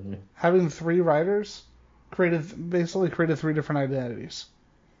having 3 writers basically created 3 different identities.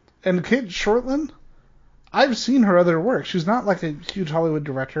 And Kate Shortland, I've seen her other work. She's not like a huge Hollywood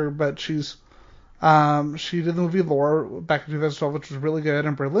director, but she did the movie Lore back in 2012, which was really good,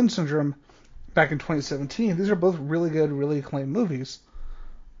 and Berlin Syndrome back in 2017. These are both really good, really acclaimed movies.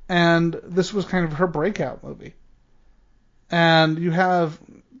 And this was kind of her breakout movie. And you have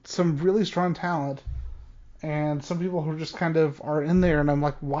some really strong talent and some people who just kind of are in there, and I'm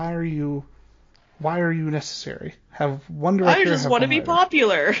like, why are you necessary? Have one director. I just want to be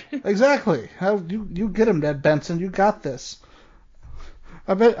popular. Exactly. You get him, Ned Benson. You got this.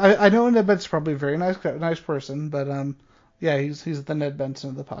 I know Ned Benson's probably a very nice person, but yeah, he's the Ned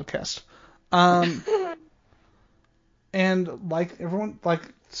Benson of the podcast. And like everyone, like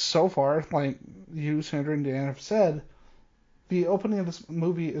so far, like you, Sandra and Dan have said, the opening of this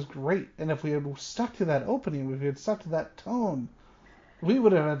movie is great, and if we had stuck to that opening, if we had stuck to that tone, we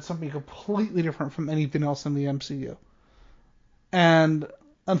would have had something completely different from anything else in the MCU. And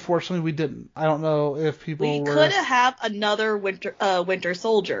unfortunately, we didn't. I don't know if people were... could have another Winter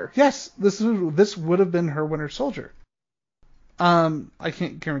Soldier. Yes, this would have been her Winter Soldier. I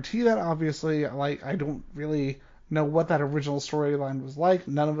can't guarantee that, obviously. Like, I don't really know what that original storyline was like.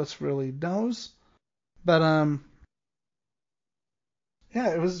 None of us really knows. But, yeah,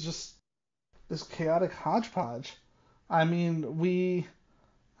 it was just this chaotic hodgepodge. I mean,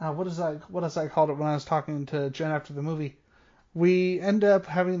 what is I called it when I was talking to Jen after the movie? We end up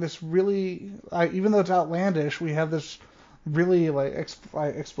having this really, even though it's outlandish, we have this really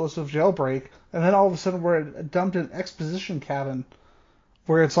explosive jailbreak, and then all of a sudden we're dumped in exposition cabin,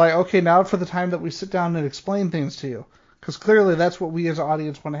 where it's like, okay, now for the time that we sit down and explain things to you, because clearly that's what we as an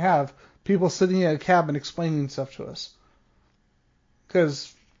audience want to have, people sitting in a cabin explaining stuff to us,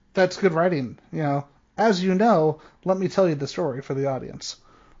 because that's good writing, you know. As you know, let me tell you the story for the audience.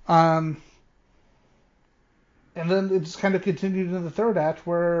 And then it just kind of continued in the third act,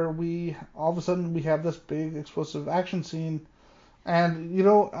 where all of a sudden we have this big explosive action scene. And, you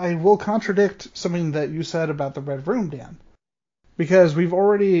know, I will contradict something that you said about the Red Room, Dan. Because we've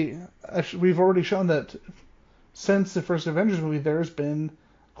already shown that since the first Avengers movie, there's been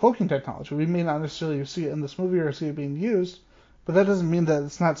cloaking technology. We may not necessarily see it in this movie or see it being used, but that doesn't mean that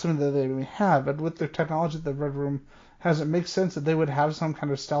it's not something that they may have. But with the technology that the Red Room has, it makes sense that they would have some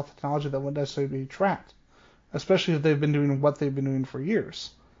kind of stealth technology that wouldn't necessarily be tracked. Especially if they've been doing what they've been doing for years.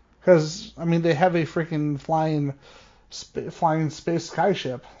 Because, I mean, they have a freaking flying space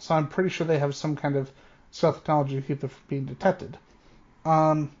skyship, so I'm pretty sure they have some kind of stealth technology to keep them from being detected.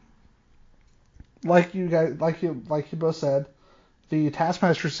 Like you both said, the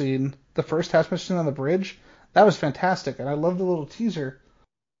Taskmaster scene, the first Taskmaster scene on the bridge, that was fantastic, and I love the little teaser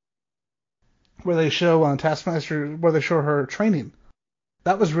where they show Taskmaster, where they show her training.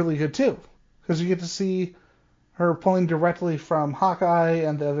 That was really good too, because you get to see her pulling directly from Hawkeye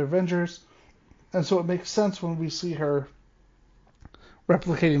and the other Avengers, and so it makes sense when we see her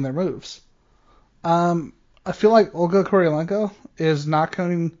replicating their moves. I feel like Olga Kurylenko is not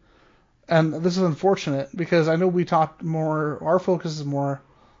coming, and this is unfortunate because I know we talked more, our focus is more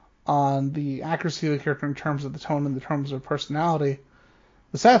on the accuracy of the character in terms of the tone and the terms of personality.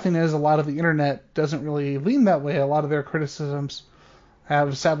 The sad thing is a lot of the internet doesn't really lean that way. A lot of their criticisms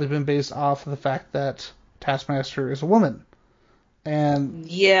have sadly been based off of the fact that Taskmaster is a woman. And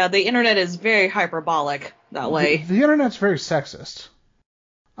yeah, the internet is very hyperbolic that way. The internet's very sexist.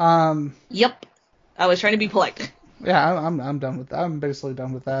 Yep. I was trying to be polite. Yeah, I'm done with that. I'm basically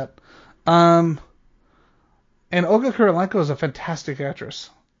done with that. And Olga Kurylenko is a fantastic actress.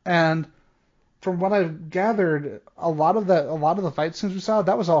 And from what I've gathered, a lot of the fight scenes we saw,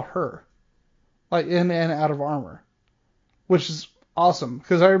 that was all her. Like in and out of armor. Which is awesome.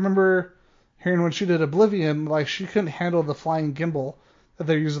 Because I remember hearing when she did Oblivion, like she couldn't handle the flying gimbal that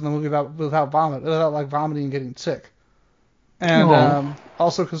they're using in the movie without vomiting and getting sick. And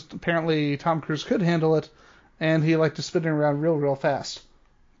also because apparently Tom Cruise could handle it, and he liked to spin it around real fast.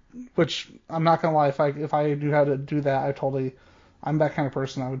 Which I'm not gonna lie, if I knew how to do that, I'm that kind of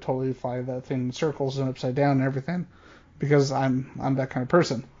person. I would totally fly that thing in circles and upside down and everything, because I'm that kind of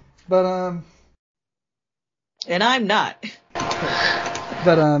person. But and I'm not.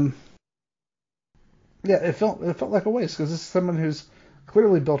 But yeah, it felt like a waste, because this is someone who's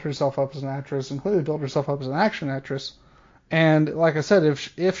clearly built herself up as an actress and clearly built herself up as an action actress. And like I said,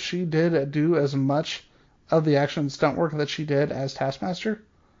 if she did do as much of the action stunt work that she did as Taskmaster,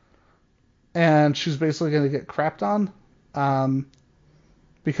 and she's basically going to get crapped on,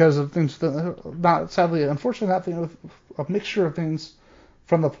 because of things that, unfortunately, with a mixture of things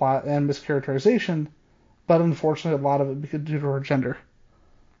from the plot and mischaracterization, but unfortunately a lot of it due to her gender.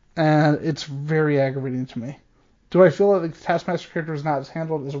 And it's very aggravating to me. Do I feel that the Taskmaster character is not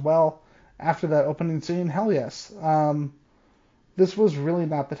handled as well after that opening scene? Hell yes. This was really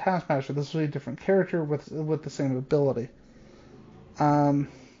not the Taskmaster. This was a different character with the same ability. There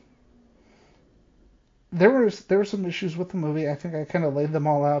were some issues with the movie. I think I kind of laid them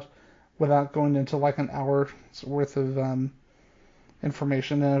all out without going into like an hour's worth of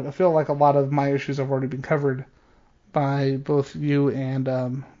information. And I feel like a lot of my issues have already been covered by both you,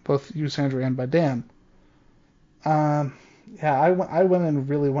 Sandra, and by Dan. Yeah, I went in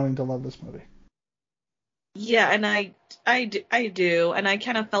really wanting to love this movie. Yeah, and I do, and I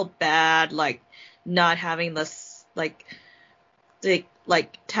kind of felt bad, like, not having this, like, to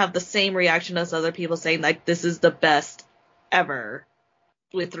have the same reaction as other people saying, like, this is the best ever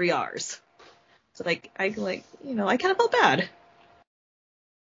with 3 R's. So, I kind of felt bad.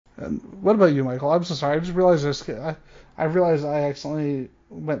 And what about you, Michael? I'm so sorry. I just realized this. I realized I accidentally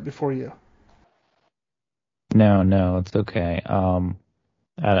went before you. No, it's okay.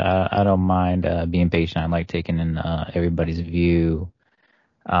 I don't mind being patient. I like taking in everybody's view.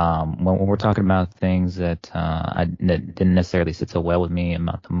 When we're talking about things that that didn't necessarily sit so well with me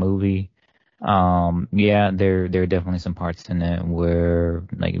about the movie, yeah, there are definitely some parts in it where,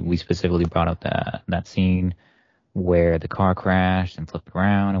 like, we specifically brought up that scene where the car crashed and flipped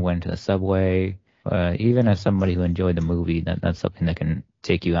around and went into the subway. Even as somebody who enjoyed the movie, that's something that can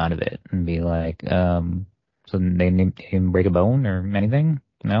take you out of it and be like, so they didn't break a bone or anything?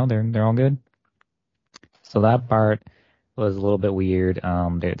 No, they're all good. So that part was a little bit weird.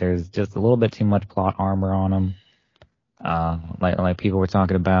 There's just a little bit too much plot armor on them. Like people were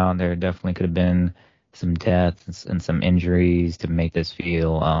talking about, there definitely could have been some deaths and some injuries to make this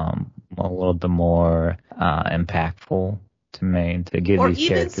feel a little bit more impactful, to give Or these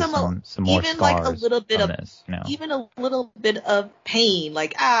even characters some more even like a scars little bit from of, this, you know. even a little bit of pain,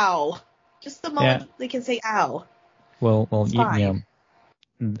 like ow. Just the Yeah. moment they can say ow. Well, It's fine.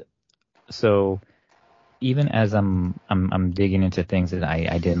 so even as I'm digging into things that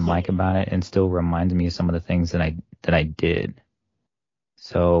I didn't like about it, and still reminds me of some of the things that I did.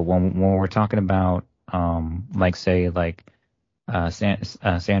 So when we're talking about like, say, like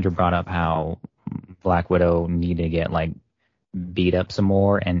Sandra brought up how Black Widow needed to get, like, beat up some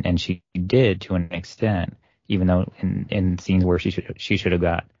more, and she did to an extent, even though in scenes where she should have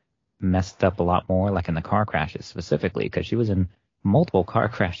got messed up a lot more, like in the car crashes specifically, because she was in multiple car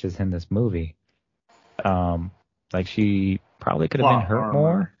crashes in this movie. Like, she probably could have been Plot hurt armor.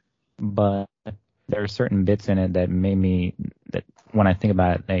 more, but there are certain bits in it that that when I think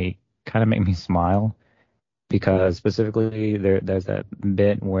about it, they kind of make me smile, because specifically there's that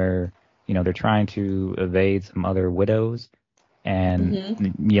bit where, they're trying to evade some other widows, and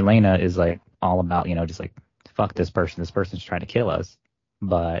Hmm. Yelena is like all about, just like, fuck this person. This person's trying to kill us.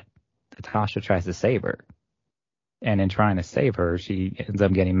 But Natasha tries to save her. And in trying to save her, she ends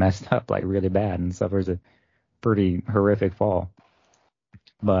up getting messed up, like, really bad, and suffers a pretty horrific fall.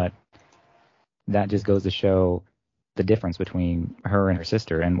 But that just goes to show the difference between her and her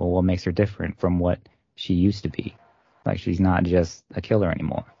sister, and what makes her different from what she used to be. Like, she's not just a killer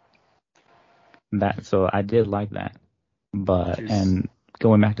anymore. So I did like that. But, She's and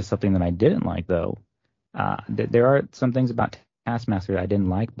going back to something that I didn't like, though, there are some things about Taskmaster that I didn't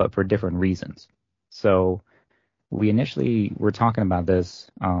like, but for different reasons. So we initially were talking about this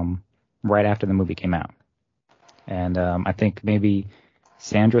right after the movie came out. And I think maybe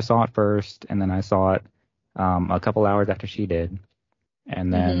Sandra saw it first, and then I saw it a couple hours after she did.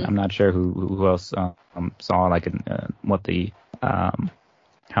 And then Hmm. I'm not sure who else saw, like, what the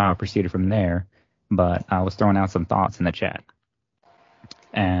how it proceeded from there. But I was throwing out some thoughts in the chat.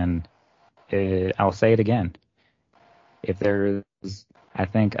 And I'll say it again. If there's, I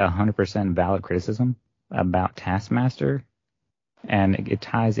think, 100% valid criticism about Taskmaster, and it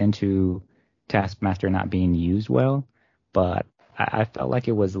ties into Taskmaster not being used well, but I felt like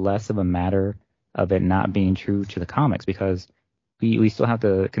it was less of a matter of it not being true to the comics, because we still have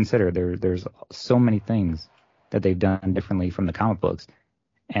to consider there's so many things that they've done differently from the comic books.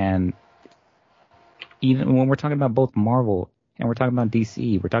 And even when we're talking about both Marvel and we're talking about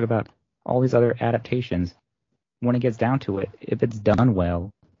DC, we're talking about all these other adaptations, when it gets down to it, if it's done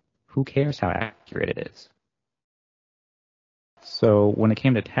well, who cares how accurate it is? So when it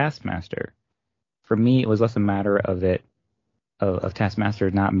came to Taskmaster, for me, it was less a matter of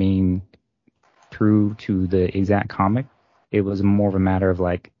Taskmaster not being true to the exact comic. It was more of a matter of,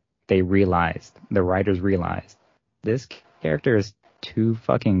 like, the writers realized, this character is too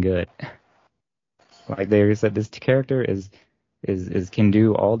fucking good. Like, they said, this character is can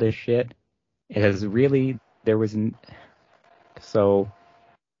do all this shit. It has really, so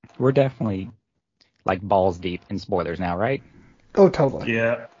we're definitely, like, balls deep in spoilers now, right? Oh, totally.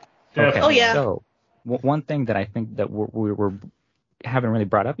 yeah, Okay, Oh definitely. yeah. so one thing that I think that we haven't really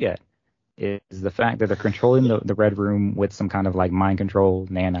brought up yet is the fact that they're controlling the Red Room with some kind of, like, mind control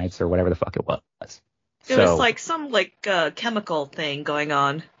nanites or whatever the fuck it was. There was So like some chemical thing going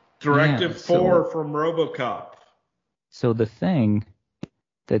on. Directive yeah, 4 from RoboCop. so the thing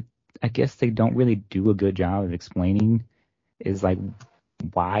that I guess they don't really do a good job of explaining is, like,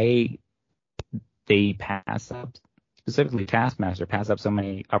 why they pass up, specifically Taskmaster, pass up so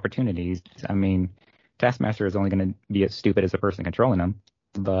many opportunities. I mean, Taskmaster is only going to be as stupid as the person controlling him,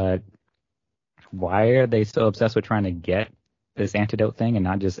 but why are they so obsessed with trying to get this antidote thing and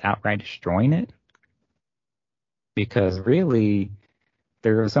not just outright destroying it? Because really,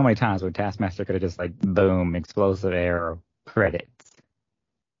 there are so many times where Taskmaster could have just, like, boom, explosive arrow, credits.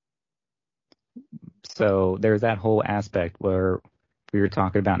 So there's that whole aspect where we were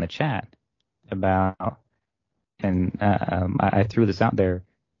talking about in the chat about, and I threw this out there.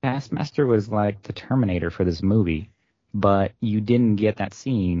 Taskmaster was like the Terminator for this movie, but you didn't get that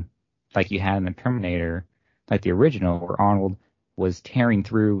scene like you had in the Terminator, like the original, where Arnold was tearing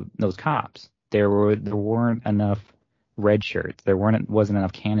through those cops. There weren't enough red shirts. Wasn't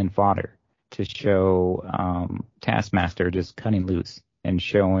enough cannon fodder to show Taskmaster just cutting loose and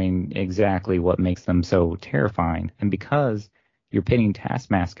showing exactly what makes them so terrifying. And because you're pitting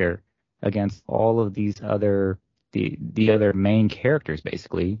Taskmaster against all of these other the other main characters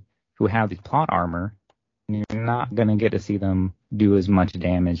basically who have the plot armor, you're not gonna get to see them do as much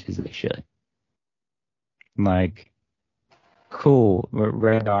damage as they should. Like, cool,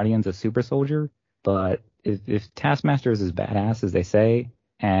 Red Guardian's a super soldier, but if Taskmaster is as badass as they say,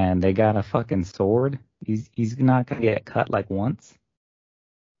 and they got a fucking sword, he's not gonna get cut like once.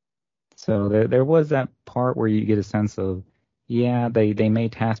 So there was that part where you get a sense of, yeah, they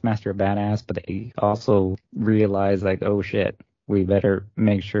made Taskmaster a badass, but they also realized like, oh shit, we better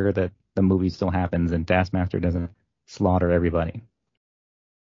make sure that the movie still happens and Taskmaster doesn't slaughter everybody.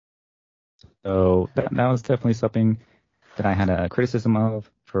 So that was definitely something that I had a criticism of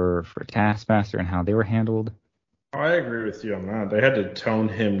for Taskmaster and how they were handled. I agree with you on that. They had to tone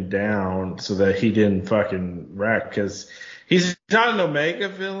him down so that he didn't fucking wreck, because he's not an Omega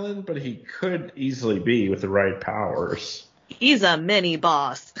villain, but he could easily be with the right powers. He's a mini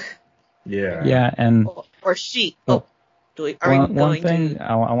boss. Yeah. Yeah, and or she. Well, one thing to?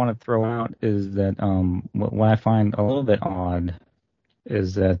 I want to throw out is that what I find a little bit odd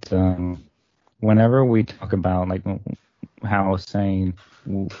is that whenever we talk about like how I was saying,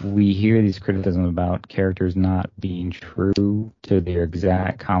 we hear these criticisms about characters not being true to their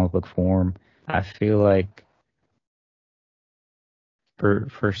exact comic book form. I feel like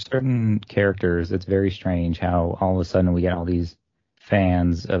for certain characters, it's very strange how all of a sudden we get all these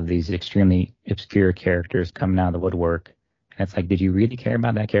fans of these extremely obscure characters coming out of the woodwork. And it's like, did you really care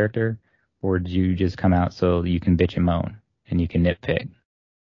about that character? Or did you just come out so you can bitch and moan and you can nitpick?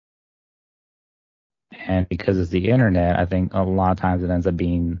 And because it's the internet, I think a lot of times it ends up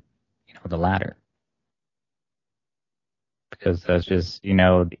being, the latter. Because that's just,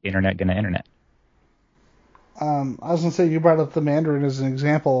 the internet gonna internet. I was gonna say, you brought up the Mandarin as an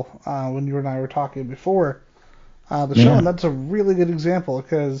example when you and I were talking before the show, and that's a really good example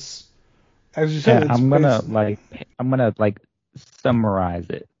because, as you said, I'm gonna summarize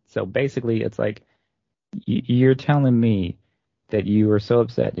it. So basically, it's like you're telling me that you were so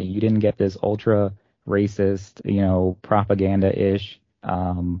upset that you didn't get this ultra racist, propaganda-ish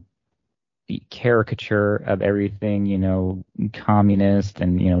caricature of everything, communist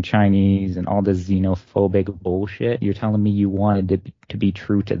and, Chinese and all this xenophobic bullshit. You're telling me you wanted to be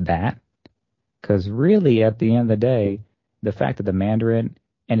true to that? Because really, at the end of the day, the fact that the Mandarin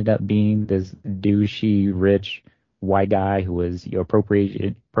ended up being this douchey, rich, white guy who was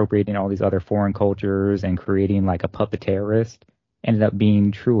appropriating all these other foreign cultures and creating like a puppet terrorist ended up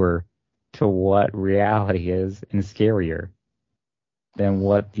being truer to what reality is and scarier than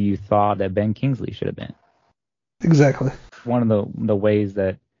what you thought that Ben Kingsley should have been. Exactly. One of the ways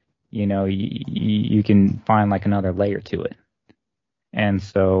that, you can find like another layer to it. And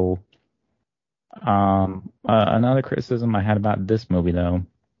so another criticism I had about this movie, though,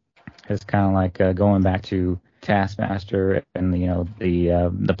 is kind of like going back to Taskmaster and,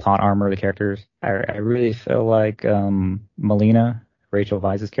 the plot armor of the characters. I really feel like Melina, Rachel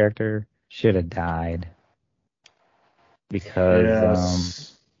Weisz's character, should have died.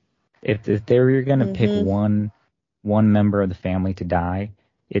 Because if they were going to pick one member of the family to die,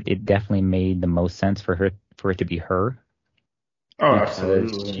 it definitely made the most sense for it to be her. Oh, because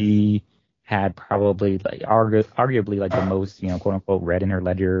absolutely. She had probably arguably like the most, quote unquote, red in her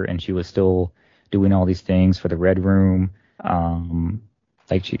ledger, and she was still doing all these things for the Red Room.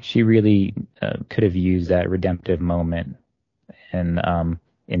 Like she really could have used that redemptive moment and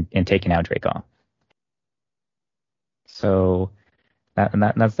in taking out Dreykov. So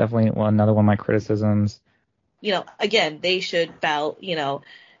that's definitely another one of my criticisms. Again, they should bow,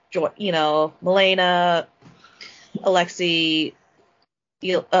 Milena, Alexei,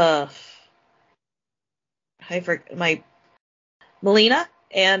 Melina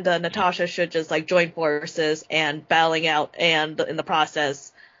and Natasha should just like join forces and battling out, and in the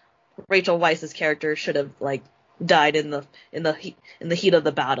process, Rachel Weisz's character should have like died in the heat of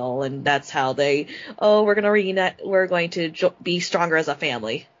the battle, and that's how we're gonna reunite, we're going to be stronger as a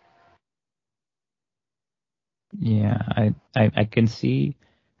family. Yeah, I can see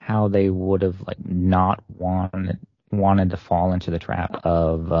how they would have like not wanted to fall into the trap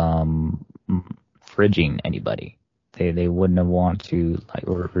of fridging anybody. They wouldn't have want to like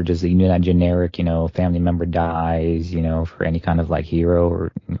or just that generic family member dies for any kind of like hero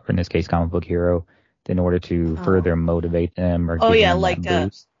or in this case comic book hero in order to further motivate them or give them that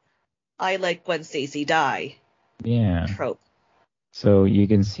boost. I like when Stacy die. Yeah. Trope. So you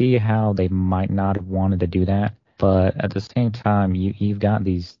can see how they might not have wanted to do that, but at the same time, you've got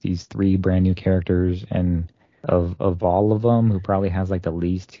these three brand new characters, and of all of them, who probably has like the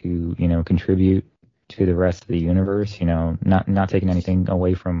least to contribute to the rest of the universe. Not taking anything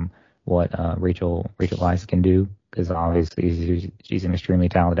away from what Rachel Weisz can do, because obviously she's an extremely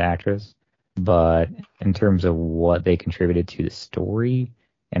talented actress. But in terms of what they contributed to the story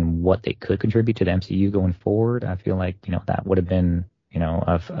and what they could contribute to the MCU going forward, I feel like, that would have been,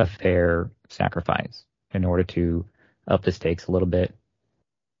 a fair sacrifice in order to up the stakes a little bit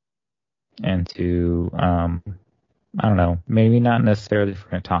and to, I don't know, maybe not necessarily for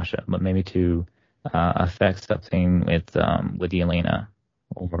Natasha, but maybe to affect something with Yelena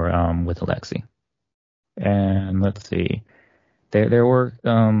or with Alexei. And let's see, there were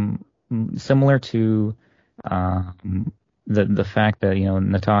similar to the fact that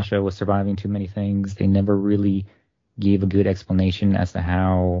Natasha was surviving too many things. They never really gave a good explanation as to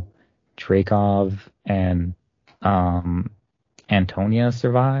how Dreykov and Antonia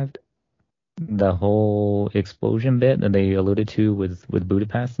survived the whole explosion bit that they alluded to with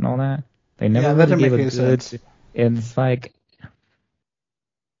Budapest and all that. They never really gave a good sense. And it's like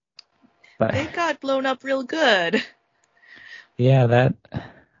they got blown up real good. Yeah, that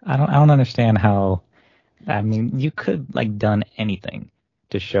I don't understand how. I mean, you could like done anything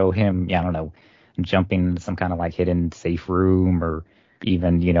to show him, I don't know, jumping into some kind of like hidden safe room, or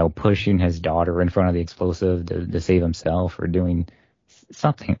even pushing his daughter in front of the explosive to save himself, or doing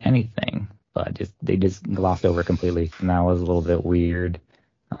something, anything. But they just glossed over it completely, and that was a little bit weird.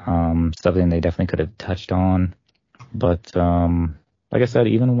 Something they definitely could have touched on, but like I said,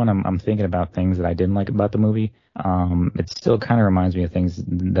 even when I'm thinking about things that I didn't like about the movie, it still kind of reminds me of things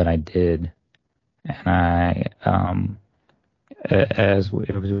that I did. And as we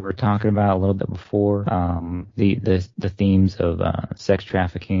were talking about a little bit before, the themes of sex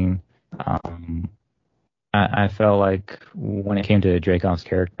trafficking, I felt like when it came to Dreykov's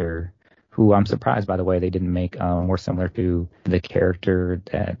character, who I'm surprised, by the way, they didn't make more similar to the character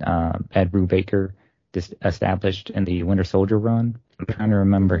that Ed Brubaker established in the Winter Soldier run. I'm trying to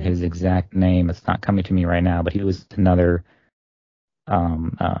remember his exact name. It's not coming to me right now, but he was another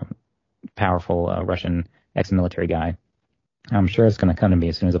powerful Russian ex-military guy. I'm sure it's going to come to me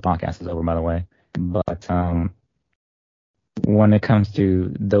as soon as the podcast is over, by the way. But when it comes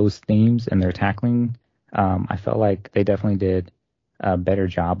to those themes and their tackling, I felt like they definitely did a better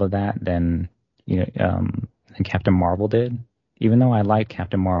job of that than Captain Marvel did. Even though I like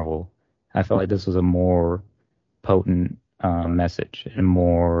Captain Marvel, I felt like this was a more potent message and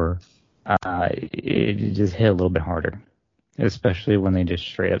more. It just hit a little bit harder, especially when they just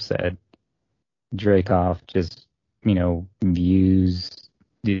straight up said Dreykov just views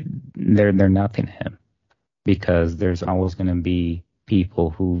they're nothing to him, because there's always going to be people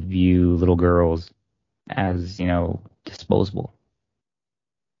who view little girls as disposable.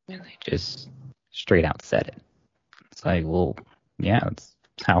 And they just straight out said it. It's like, well, yeah, it's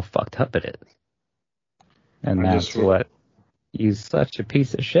how fucked up it is. And that's what he's such a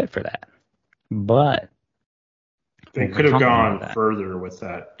piece of shit for that. But they could have gone further with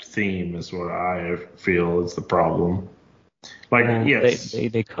that theme, is what I feel is the problem. Like, yes,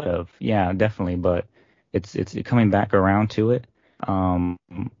 they could have, yeah, definitely. But it's coming back around to it.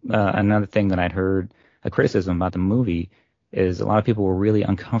 Another thing that I'd heard a criticism about the movie is a lot of people were really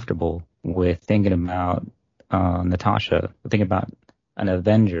uncomfortable with thinking about Natasha, thinking about an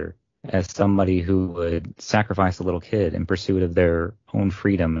Avenger as somebody who would sacrifice a little kid in pursuit of their own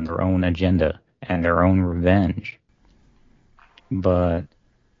freedom and their own agenda and their own revenge. But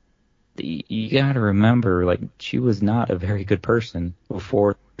you got to remember, like, she was not a very good person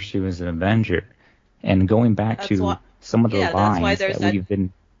before she was an Avenger. And going back to some of the lines that we've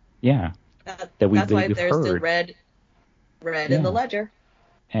been, that we've heard. There's the red in the ledger.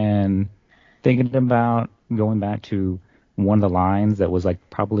 And thinking about going back to one of the lines that was like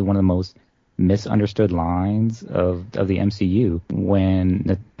probably one of the most misunderstood lines of the MCU, when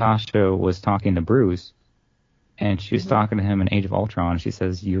Natasha was talking to Bruce, and she was talking to him in Age of Ultron. She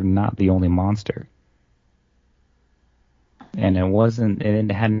says, "You're not the only monster." And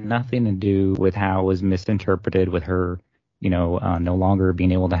it had nothing to do with how it was misinterpreted with her, no longer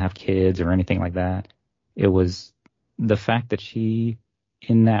being able to have kids or anything like that. It was the fact that she,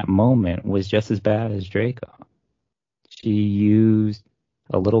 in that moment, was just as bad as Dreykov. She used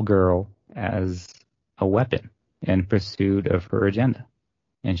a little girl as a weapon in pursuit of her agenda,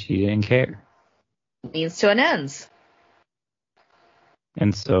 and she didn't care. Means to an ends.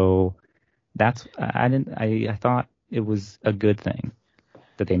 And so I thought it was a good thing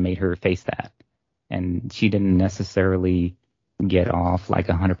that they made her face that, and she didn't necessarily get off like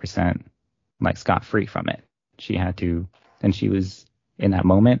 100% like scot-free from it. She had to, and she was in that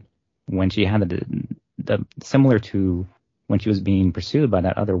moment when she had the similar to when she was being pursued by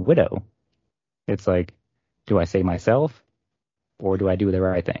that other widow. It's like, do I save myself or do I do the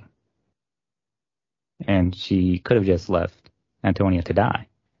right thing? And she could have just left Antonia to die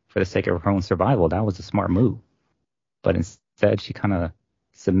for the sake of her own survival. That was a smart move. But instead, she kind of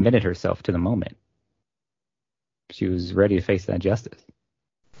submitted herself to the moment. She was ready to face that justice.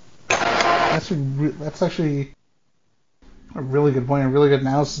 That's actually a really good point, a really good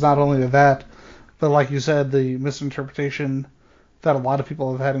analysis, not only of that, but like you said, the misinterpretation that a lot of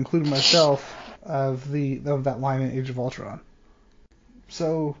people have had, including myself, of that line in Age of Ultron.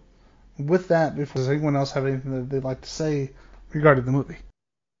 So, with that, does anyone else have anything that they'd like to say regarding the movie?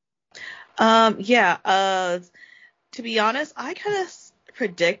 To be honest, I kind of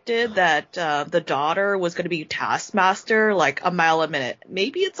predicted that the daughter was going to be Taskmaster like a mile a minute.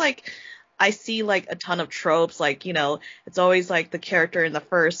 Maybe it's like I see like a ton of tropes, like, you know, it's always like the character in the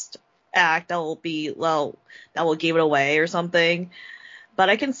first act that will give it away or something. But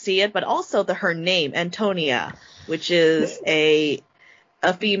I can see it, but also her name, Antonia, which is a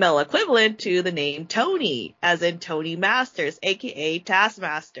female equivalent to the name Tony, as in Tony Masters, aka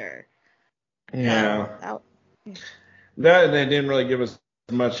Taskmaster. Yeah. That, and they didn't really give us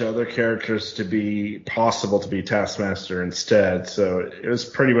much other characters to be possible to be Taskmaster instead. So it was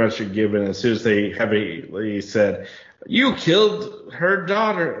pretty much a given as soon as they heavily said, "You killed her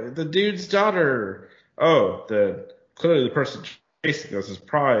daughter, the dude's daughter." Oh, clearly the person chasing us is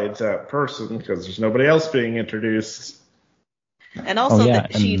probably that person because there's nobody else being introduced. And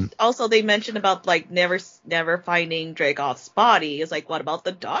also, they mentioned about like never finding Dreykov's body. It's like, what about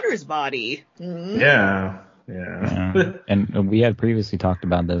the daughter's body? Mm-hmm. Yeah. And we had previously talked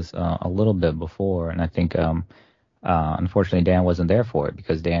about this a little bit before, and I think unfortunately Dan wasn't there for it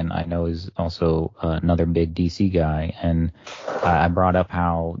because Dan, I know, is also another big DC guy, and I brought up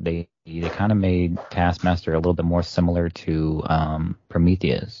how they kind of made Taskmaster a little bit more similar to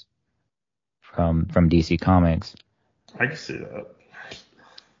Prometheus from DC Comics. I can see that.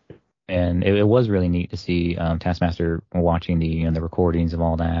 And it was really neat to see Taskmaster watching the recordings of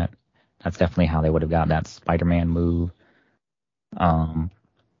all that. That's definitely how they would have got that Spider-Man move. But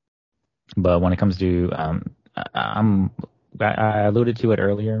when it comes to, I alluded to it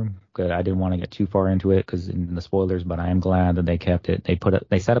earlier, but I didn't want to get too far into it because in the spoilers. But I am glad that they kept it.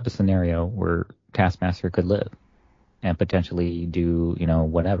 They set up a scenario where Taskmaster could live and potentially do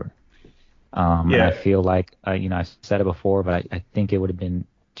whatever. And I feel like I said it before, but I think it would have been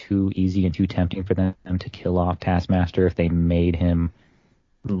too easy and too tempting for them to kill off Taskmaster if they made him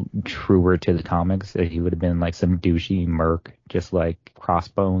truer to the comics. He would have been like some douchey merc, just like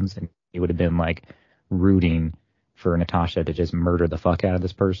Crossbones, and he would have been like rooting for Natasha to just murder the fuck out of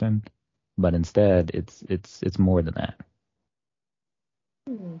this person. But instead, it's more than that.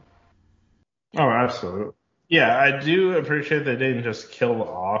 Oh, absolutely. Yeah, I do appreciate they didn't just kill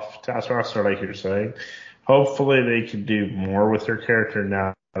off Taskmaster like you're saying. Hopefully they can do more with her character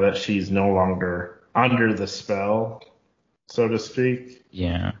now that she's no longer under the spell, so to speak.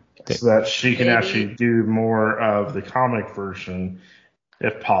 Yeah. So that she can actually do more of the comic version,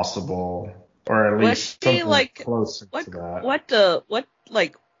 if possible, or at least something closer to that.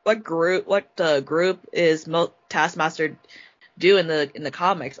 What group is Taskmaster do in the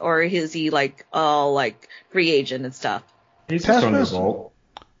comics, or is he like all like free agent and stuff? He's a Thunderbolt.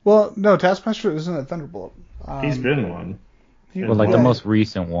 Well, no, Taskmaster isn't a Thunderbolt. He's been one. The most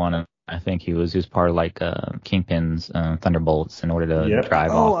recent one, I think he was part of like Kingpin's Thunderbolts in order to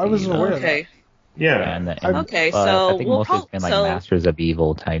drive off. Oh, I wasn't aware of that. Yeah. So I think most of it's been like Masters of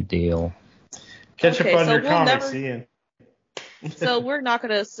Evil type deal. Catch up on your comics, Ian. So we're not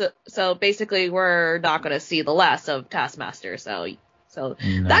gonna. So basically, we're not gonna see the last of Taskmaster. So No,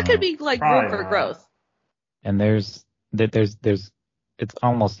 that could be like room for growth. And there's it's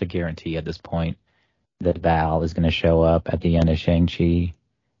almost a guarantee at this point that Val is going to show up at the end of Shang-Chi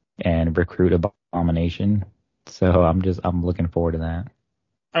and recruit Abomination. So I'm looking forward to that.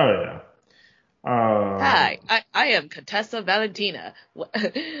 Oh yeah. Hi, I am Contessa Valentina,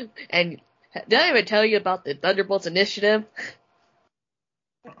 and did I ever tell you about the Thunderbolts initiative?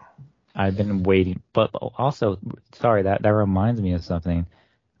 I've been waiting, but also, sorry, that reminds me of something.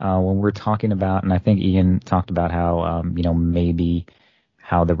 When we're talking about, and I think Ian talked about how, maybe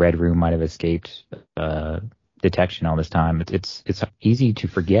how the Red Room might have escaped detection all this time. It's easy to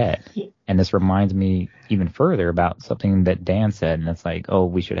forget, and this reminds me even further about something that Dan said, and it's like, oh,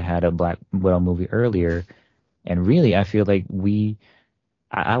 we should have had a Black Widow movie earlier. And really, I feel like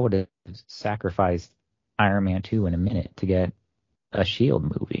I would have sacrificed Iron Man 2 in a minute to get a Shield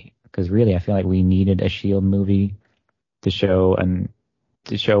movie, because really, I feel like we needed a Shield movie to show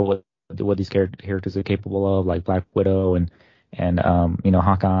what these characters are capable of, like Black Widow and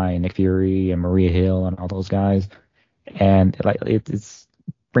Hawkeye and Nick Fury and Maria Hill and all those guys. And like it's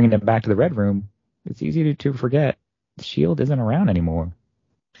bringing it back to the Red Room. It's easy to forget Shield isn't around anymore.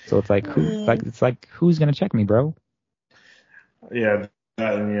 So it's like who's gonna check me, bro? Yeah,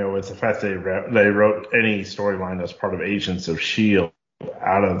 and with the fact they wrote any storyline as part of Agents of Shield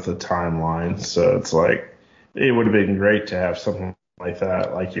out of the timeline, so it's like it would have been great to have something like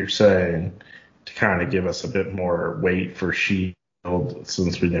that, like you're saying, to kind of give us a bit more weight for Shield,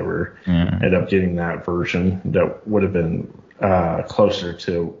 since we never ended up getting that version that would have been closer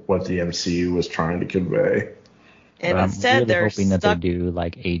to what the MCU was trying to convey. And but instead, I'm really hoping that they stuck. do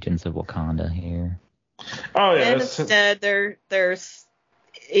like Agents of Wakanda here. Oh yeah. And instead, there's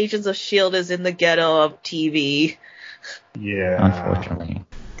Agents of Shield is in the ghetto of TV. Yeah. Unfortunately.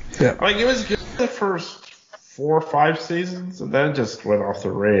 Yeah. Like it was good the first 4 or 5 seasons, and then it just went off the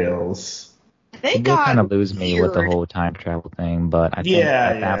rails. They did got kind of lose me with the weird. whole time travel thing, but I think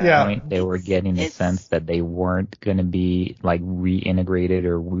at that point they were getting the sense that they weren't going to be like reintegrated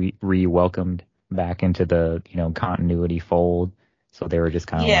or re-welcomed back into the continuity fold, so they were just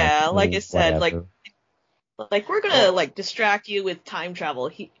kind of like I said, whatever. like we're gonna distract you with time travel.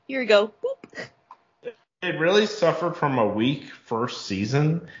 Here you go. Boop. It really suffered from a weak first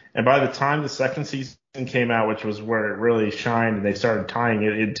season, and by the time the second season came out, which was where it really shined, and they started tying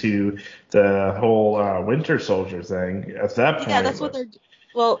it into the whole Winter Soldier thing. At that point, yeah, that's what they're.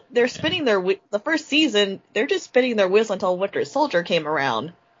 Well, they're spinning the first season. They're just spinning their wheels until Winter Soldier came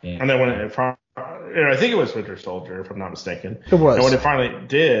around. Yeah. And then when I think it was Winter Soldier, if I'm not mistaken. It was. And when it finally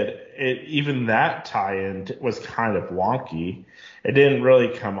did, even that tie-in was kind of wonky. It didn't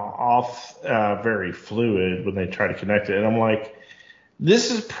really come off very fluid when they tried to connect it. And I'm like,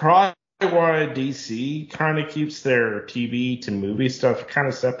 this is probably why DC kind of keeps their TV to movie stuff kind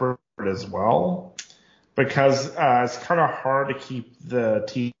of separate as well, because it's kind of hard to keep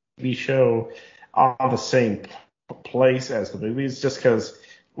the TV show on the same place as the movies, just because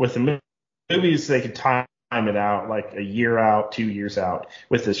with the movies they can time it out like a year out, 2 years out.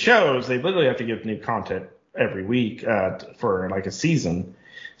 With the shows, they literally have to give new content every week for like a season.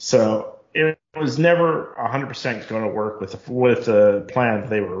 So it was never 100% going to work with the plan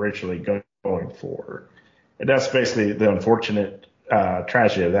they were originally going for. And that's basically the unfortunate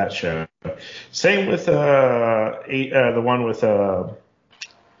tragedy of that show. Same with the one with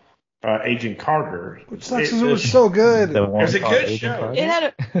Agent Carter. Which sucks, it was so good. It was a good show.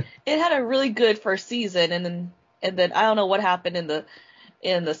 It had a really good first season, and then I don't know what happened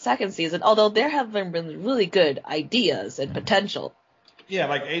in the second season. Although there have been really good ideas and potential. Yeah,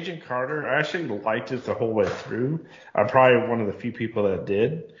 like Agent Carter, I actually liked it the whole way through. I'm probably one of the few people that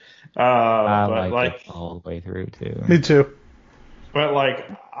did. I liked it all the way through too. Me too. But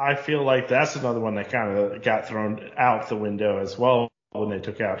I feel like that's another one that kind of got thrown out the window as well when they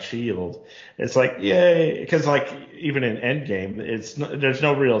took out Shield. It's like, yay, because even in Endgame, there's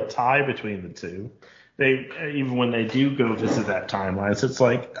no real tie between the two. They even when they do go visit that timeline, it's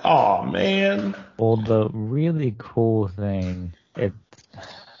like, oh man. Well, the really cool thing,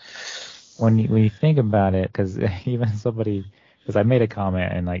 when you think about it, because even somebody, because I made a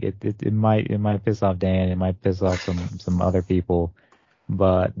comment and it might piss off Dan, it might piss off some other people,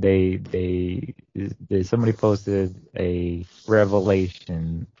 but somebody posted a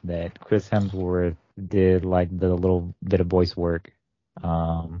revelation that Chris Hemsworth did the little bit of voice work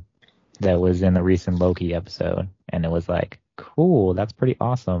that was in the recent Loki episode, and it was cool, that's pretty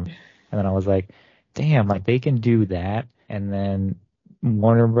awesome. And then I was like, damn, they can do that, and then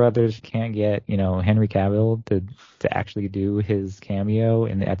Warner Brothers can't get Henry Cavill to actually do his cameo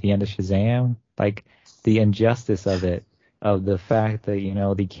at the end of Shazam. The injustice of it, of the fact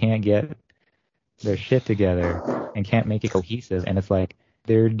that they can't get their shit together and can't make it cohesive, and it's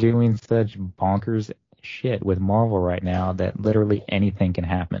they're doing such bonkers shit with Marvel right now that literally anything can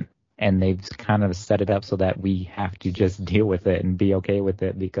happen, and they've kind of set it up so that we have to just deal with it and be okay with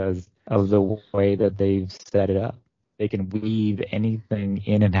it because of the way that they've set it up. They can weave anything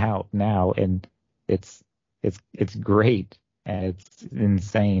in and out now, and it's great, and it's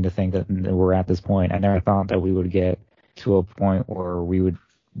insane to think that we're at this point. I never thought that we would get to a point where we would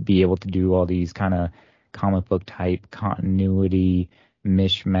be able to do all these kind of comic book type continuity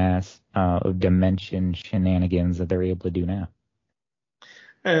mishmash of dimension shenanigans that they're able to do now.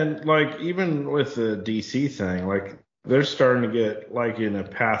 And like even with the DC thing, like they're starting to get like in a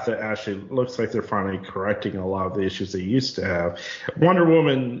path that actually looks like they're finally correcting a lot of the issues they used to have. Wonder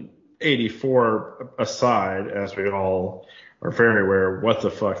Woman 84 aside, as we all are very aware what the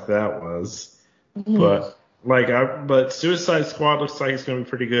fuck that was. But but Suicide Squad looks like it's going to be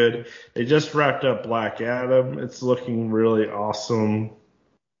pretty good. They just wrapped up Black Adam. It's looking really awesome.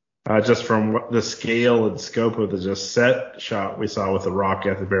 Just from the scale and scope of the just set shot we saw with The Rock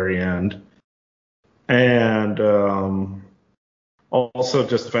at the very end. And also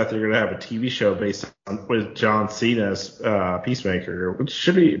just the fact that you're going to have a TV show based on with John Cena's Peacemaker, which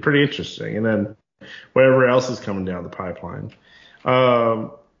should be pretty interesting. And then whatever else is coming down the pipeline.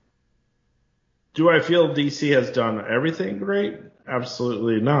 Do I feel DC has done everything great?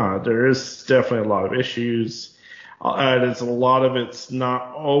 Absolutely not. There is definitely a lot of issues. It's a lot of it's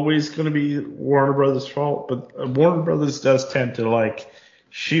not always going to be Warner Brothers' fault, but Warner Brothers does tend to like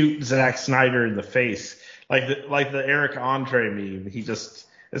shoot Zack Snyder in the face, like the Eric Andre meme. It's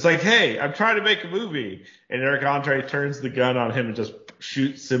like, hey, I'm trying to make a movie, and Eric Andre turns the gun on him and just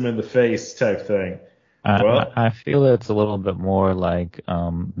shoots him in the face type thing. I feel it's a little bit more like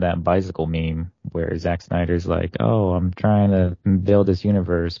that bicycle meme where Zack Snyder's like, oh, I'm trying to build this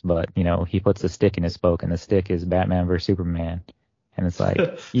universe, but, he puts a stick in his spoke, and the stick is Batman vs. Superman. And it's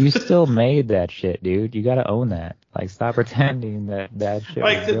like, you still made that shit, dude. You got to own that. Like, stop pretending that shit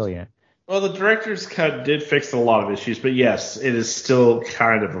was brilliant. Well, the director's cut did fix a lot of issues, but yes, it is still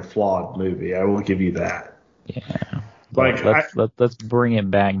kind of a flawed movie. I will give you that. Yeah. Like let's bring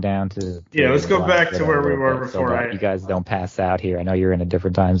it back down to let's go back to where we were before. So you guys don't pass out here. I know you're in a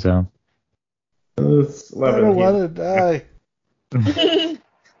different time zone. I don't want to die.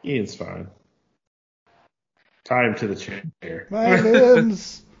 Ian's fine. Tie him to the chair. My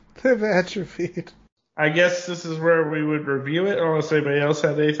limbs have atrophied. I guess this is where we would review it, unless anybody else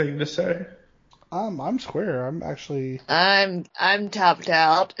had anything to say. I'm square. I'm tapped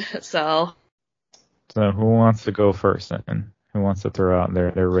out. So who wants to go first then? Who wants to throw out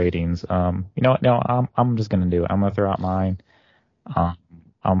their ratings? You know what? No, I'm just gonna do it. I'm gonna throw out mine. I'm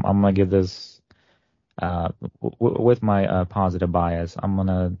gonna give this with my positive bias. I'm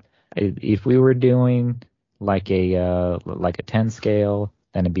gonna, if we were doing like a 10 scale,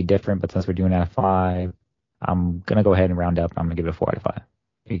 then it'd be different. But since we're doing it at 5, I'm gonna go ahead and round up. I'm gonna give it a 4 out of 5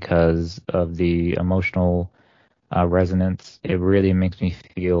 because of the emotional resonance. It really makes me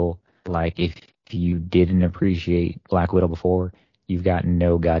feel like if you didn't appreciate Black Widow before, you've got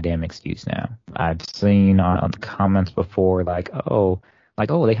no goddamn excuse now. I've seen on the comments before oh,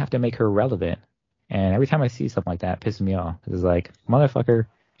 they have to make her relevant. And every time I see something like that, it pisses me off. It's like, motherfucker,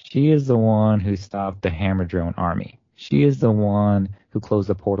 she is the one who stopped the Hammer Drone army. She is the one who closed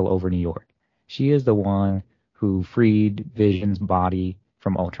the portal over New York. She is the one who freed Vision's body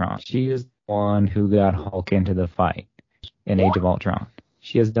from Ultron. She is the one who got Hulk into the fight in Age of Ultron.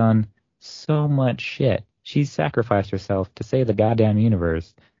 She has done so much shit. She sacrificed herself to save the goddamn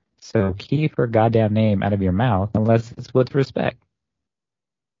universe. So keep her goddamn name out of your mouth unless it's with respect.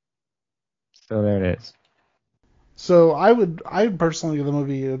 So there it is. So I personally give the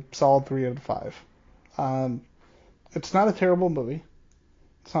movie a solid 3 out of 5. It's not a terrible movie.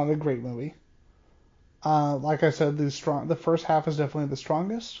 It's not a great movie. Like I said, the first half is definitely the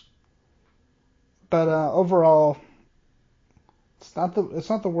strongest. But overall, it's not the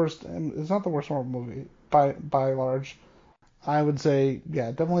worst. It's not the worst Marvel movie by large. I would say,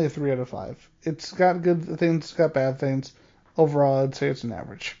 definitely a 3 out of 5. It's got good things, it's got bad things. Overall, I'd say it's an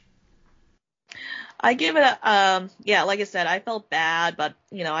average. I give it like I said, I felt bad, but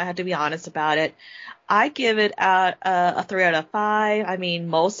I had to be honest about it. I give it a 3 out of 5. I mean,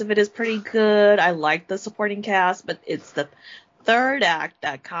 most of it is pretty good. I like the supporting cast, but it's the third act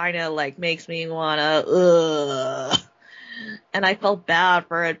that kind of makes me wanna and I felt bad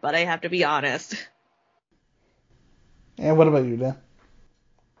for it, but I have to be honest. And what about you, Dan?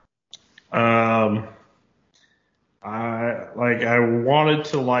 I wanted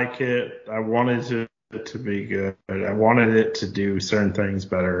to like it. I wanted it to be good. I wanted it to do certain things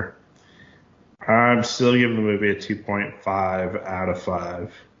better. I'm still giving the movie a 2.5 out of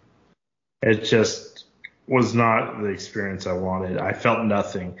 5. It just was not the experience I wanted. I felt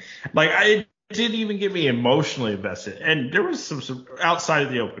nothing. It didn't even get me emotionally invested. And there was some outside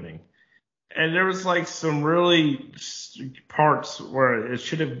of the opening. And there was some really parts where it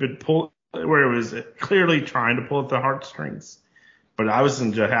should have been pulled, where it was clearly trying to pull at the heartstrings. But I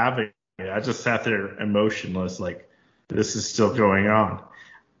wasn't just having it. I just sat there emotionless, this is still going on.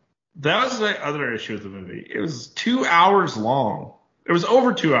 That was the other issue with the movie. It was 2 hours long. It was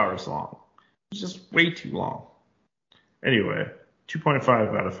over 2 hours long. It was just way too long. Anyway,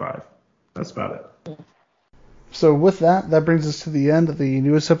 2.5 out of 5. That's about it. So with that brings us to the end of the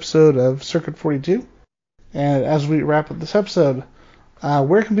newest episode of Circuit 42. And as we wrap up this episode,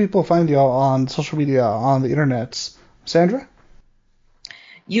 where can people find y'all on social media, on the internets? Sandra?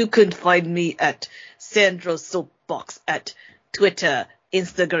 You can find me at Sandra Soapbox at Twitter,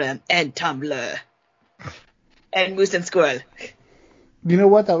 Instagram, and Tumblr. And Moose and Squirrel. You know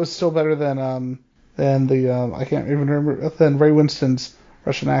what? That was still better than the I can't even remember, than Ray Winston's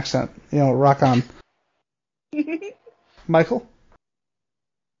Russian accent. Rock on. Michael?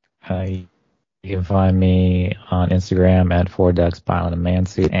 You can find me on Instagram at 4Ducks Pilot a Man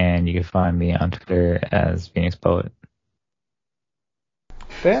Suit, and you can find me on Twitter as Phoenix Poet.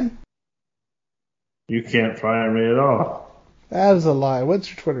 Dan? You can't find me at all. That is a lie. What's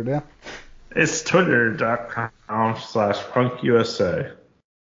your Twitter, Dan? It's twitter.com/punkusa.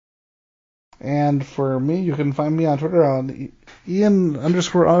 And for me, you can find me on Twitter on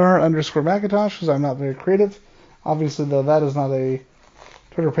Ian_R_Macintosh, because I'm not very creative. Obviously, though, that is not a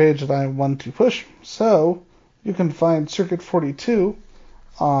Twitter page that I want to push. So you can find Circuit 42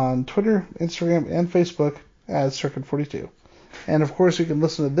 on Twitter, Instagram, and Facebook as Circuit 42. And of course, you can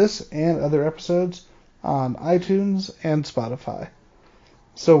listen to this and other episodes on iTunes and Spotify.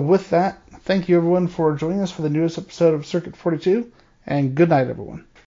 So with that, thank you everyone for joining us for the newest episode of Circuit 42, and good night, everyone.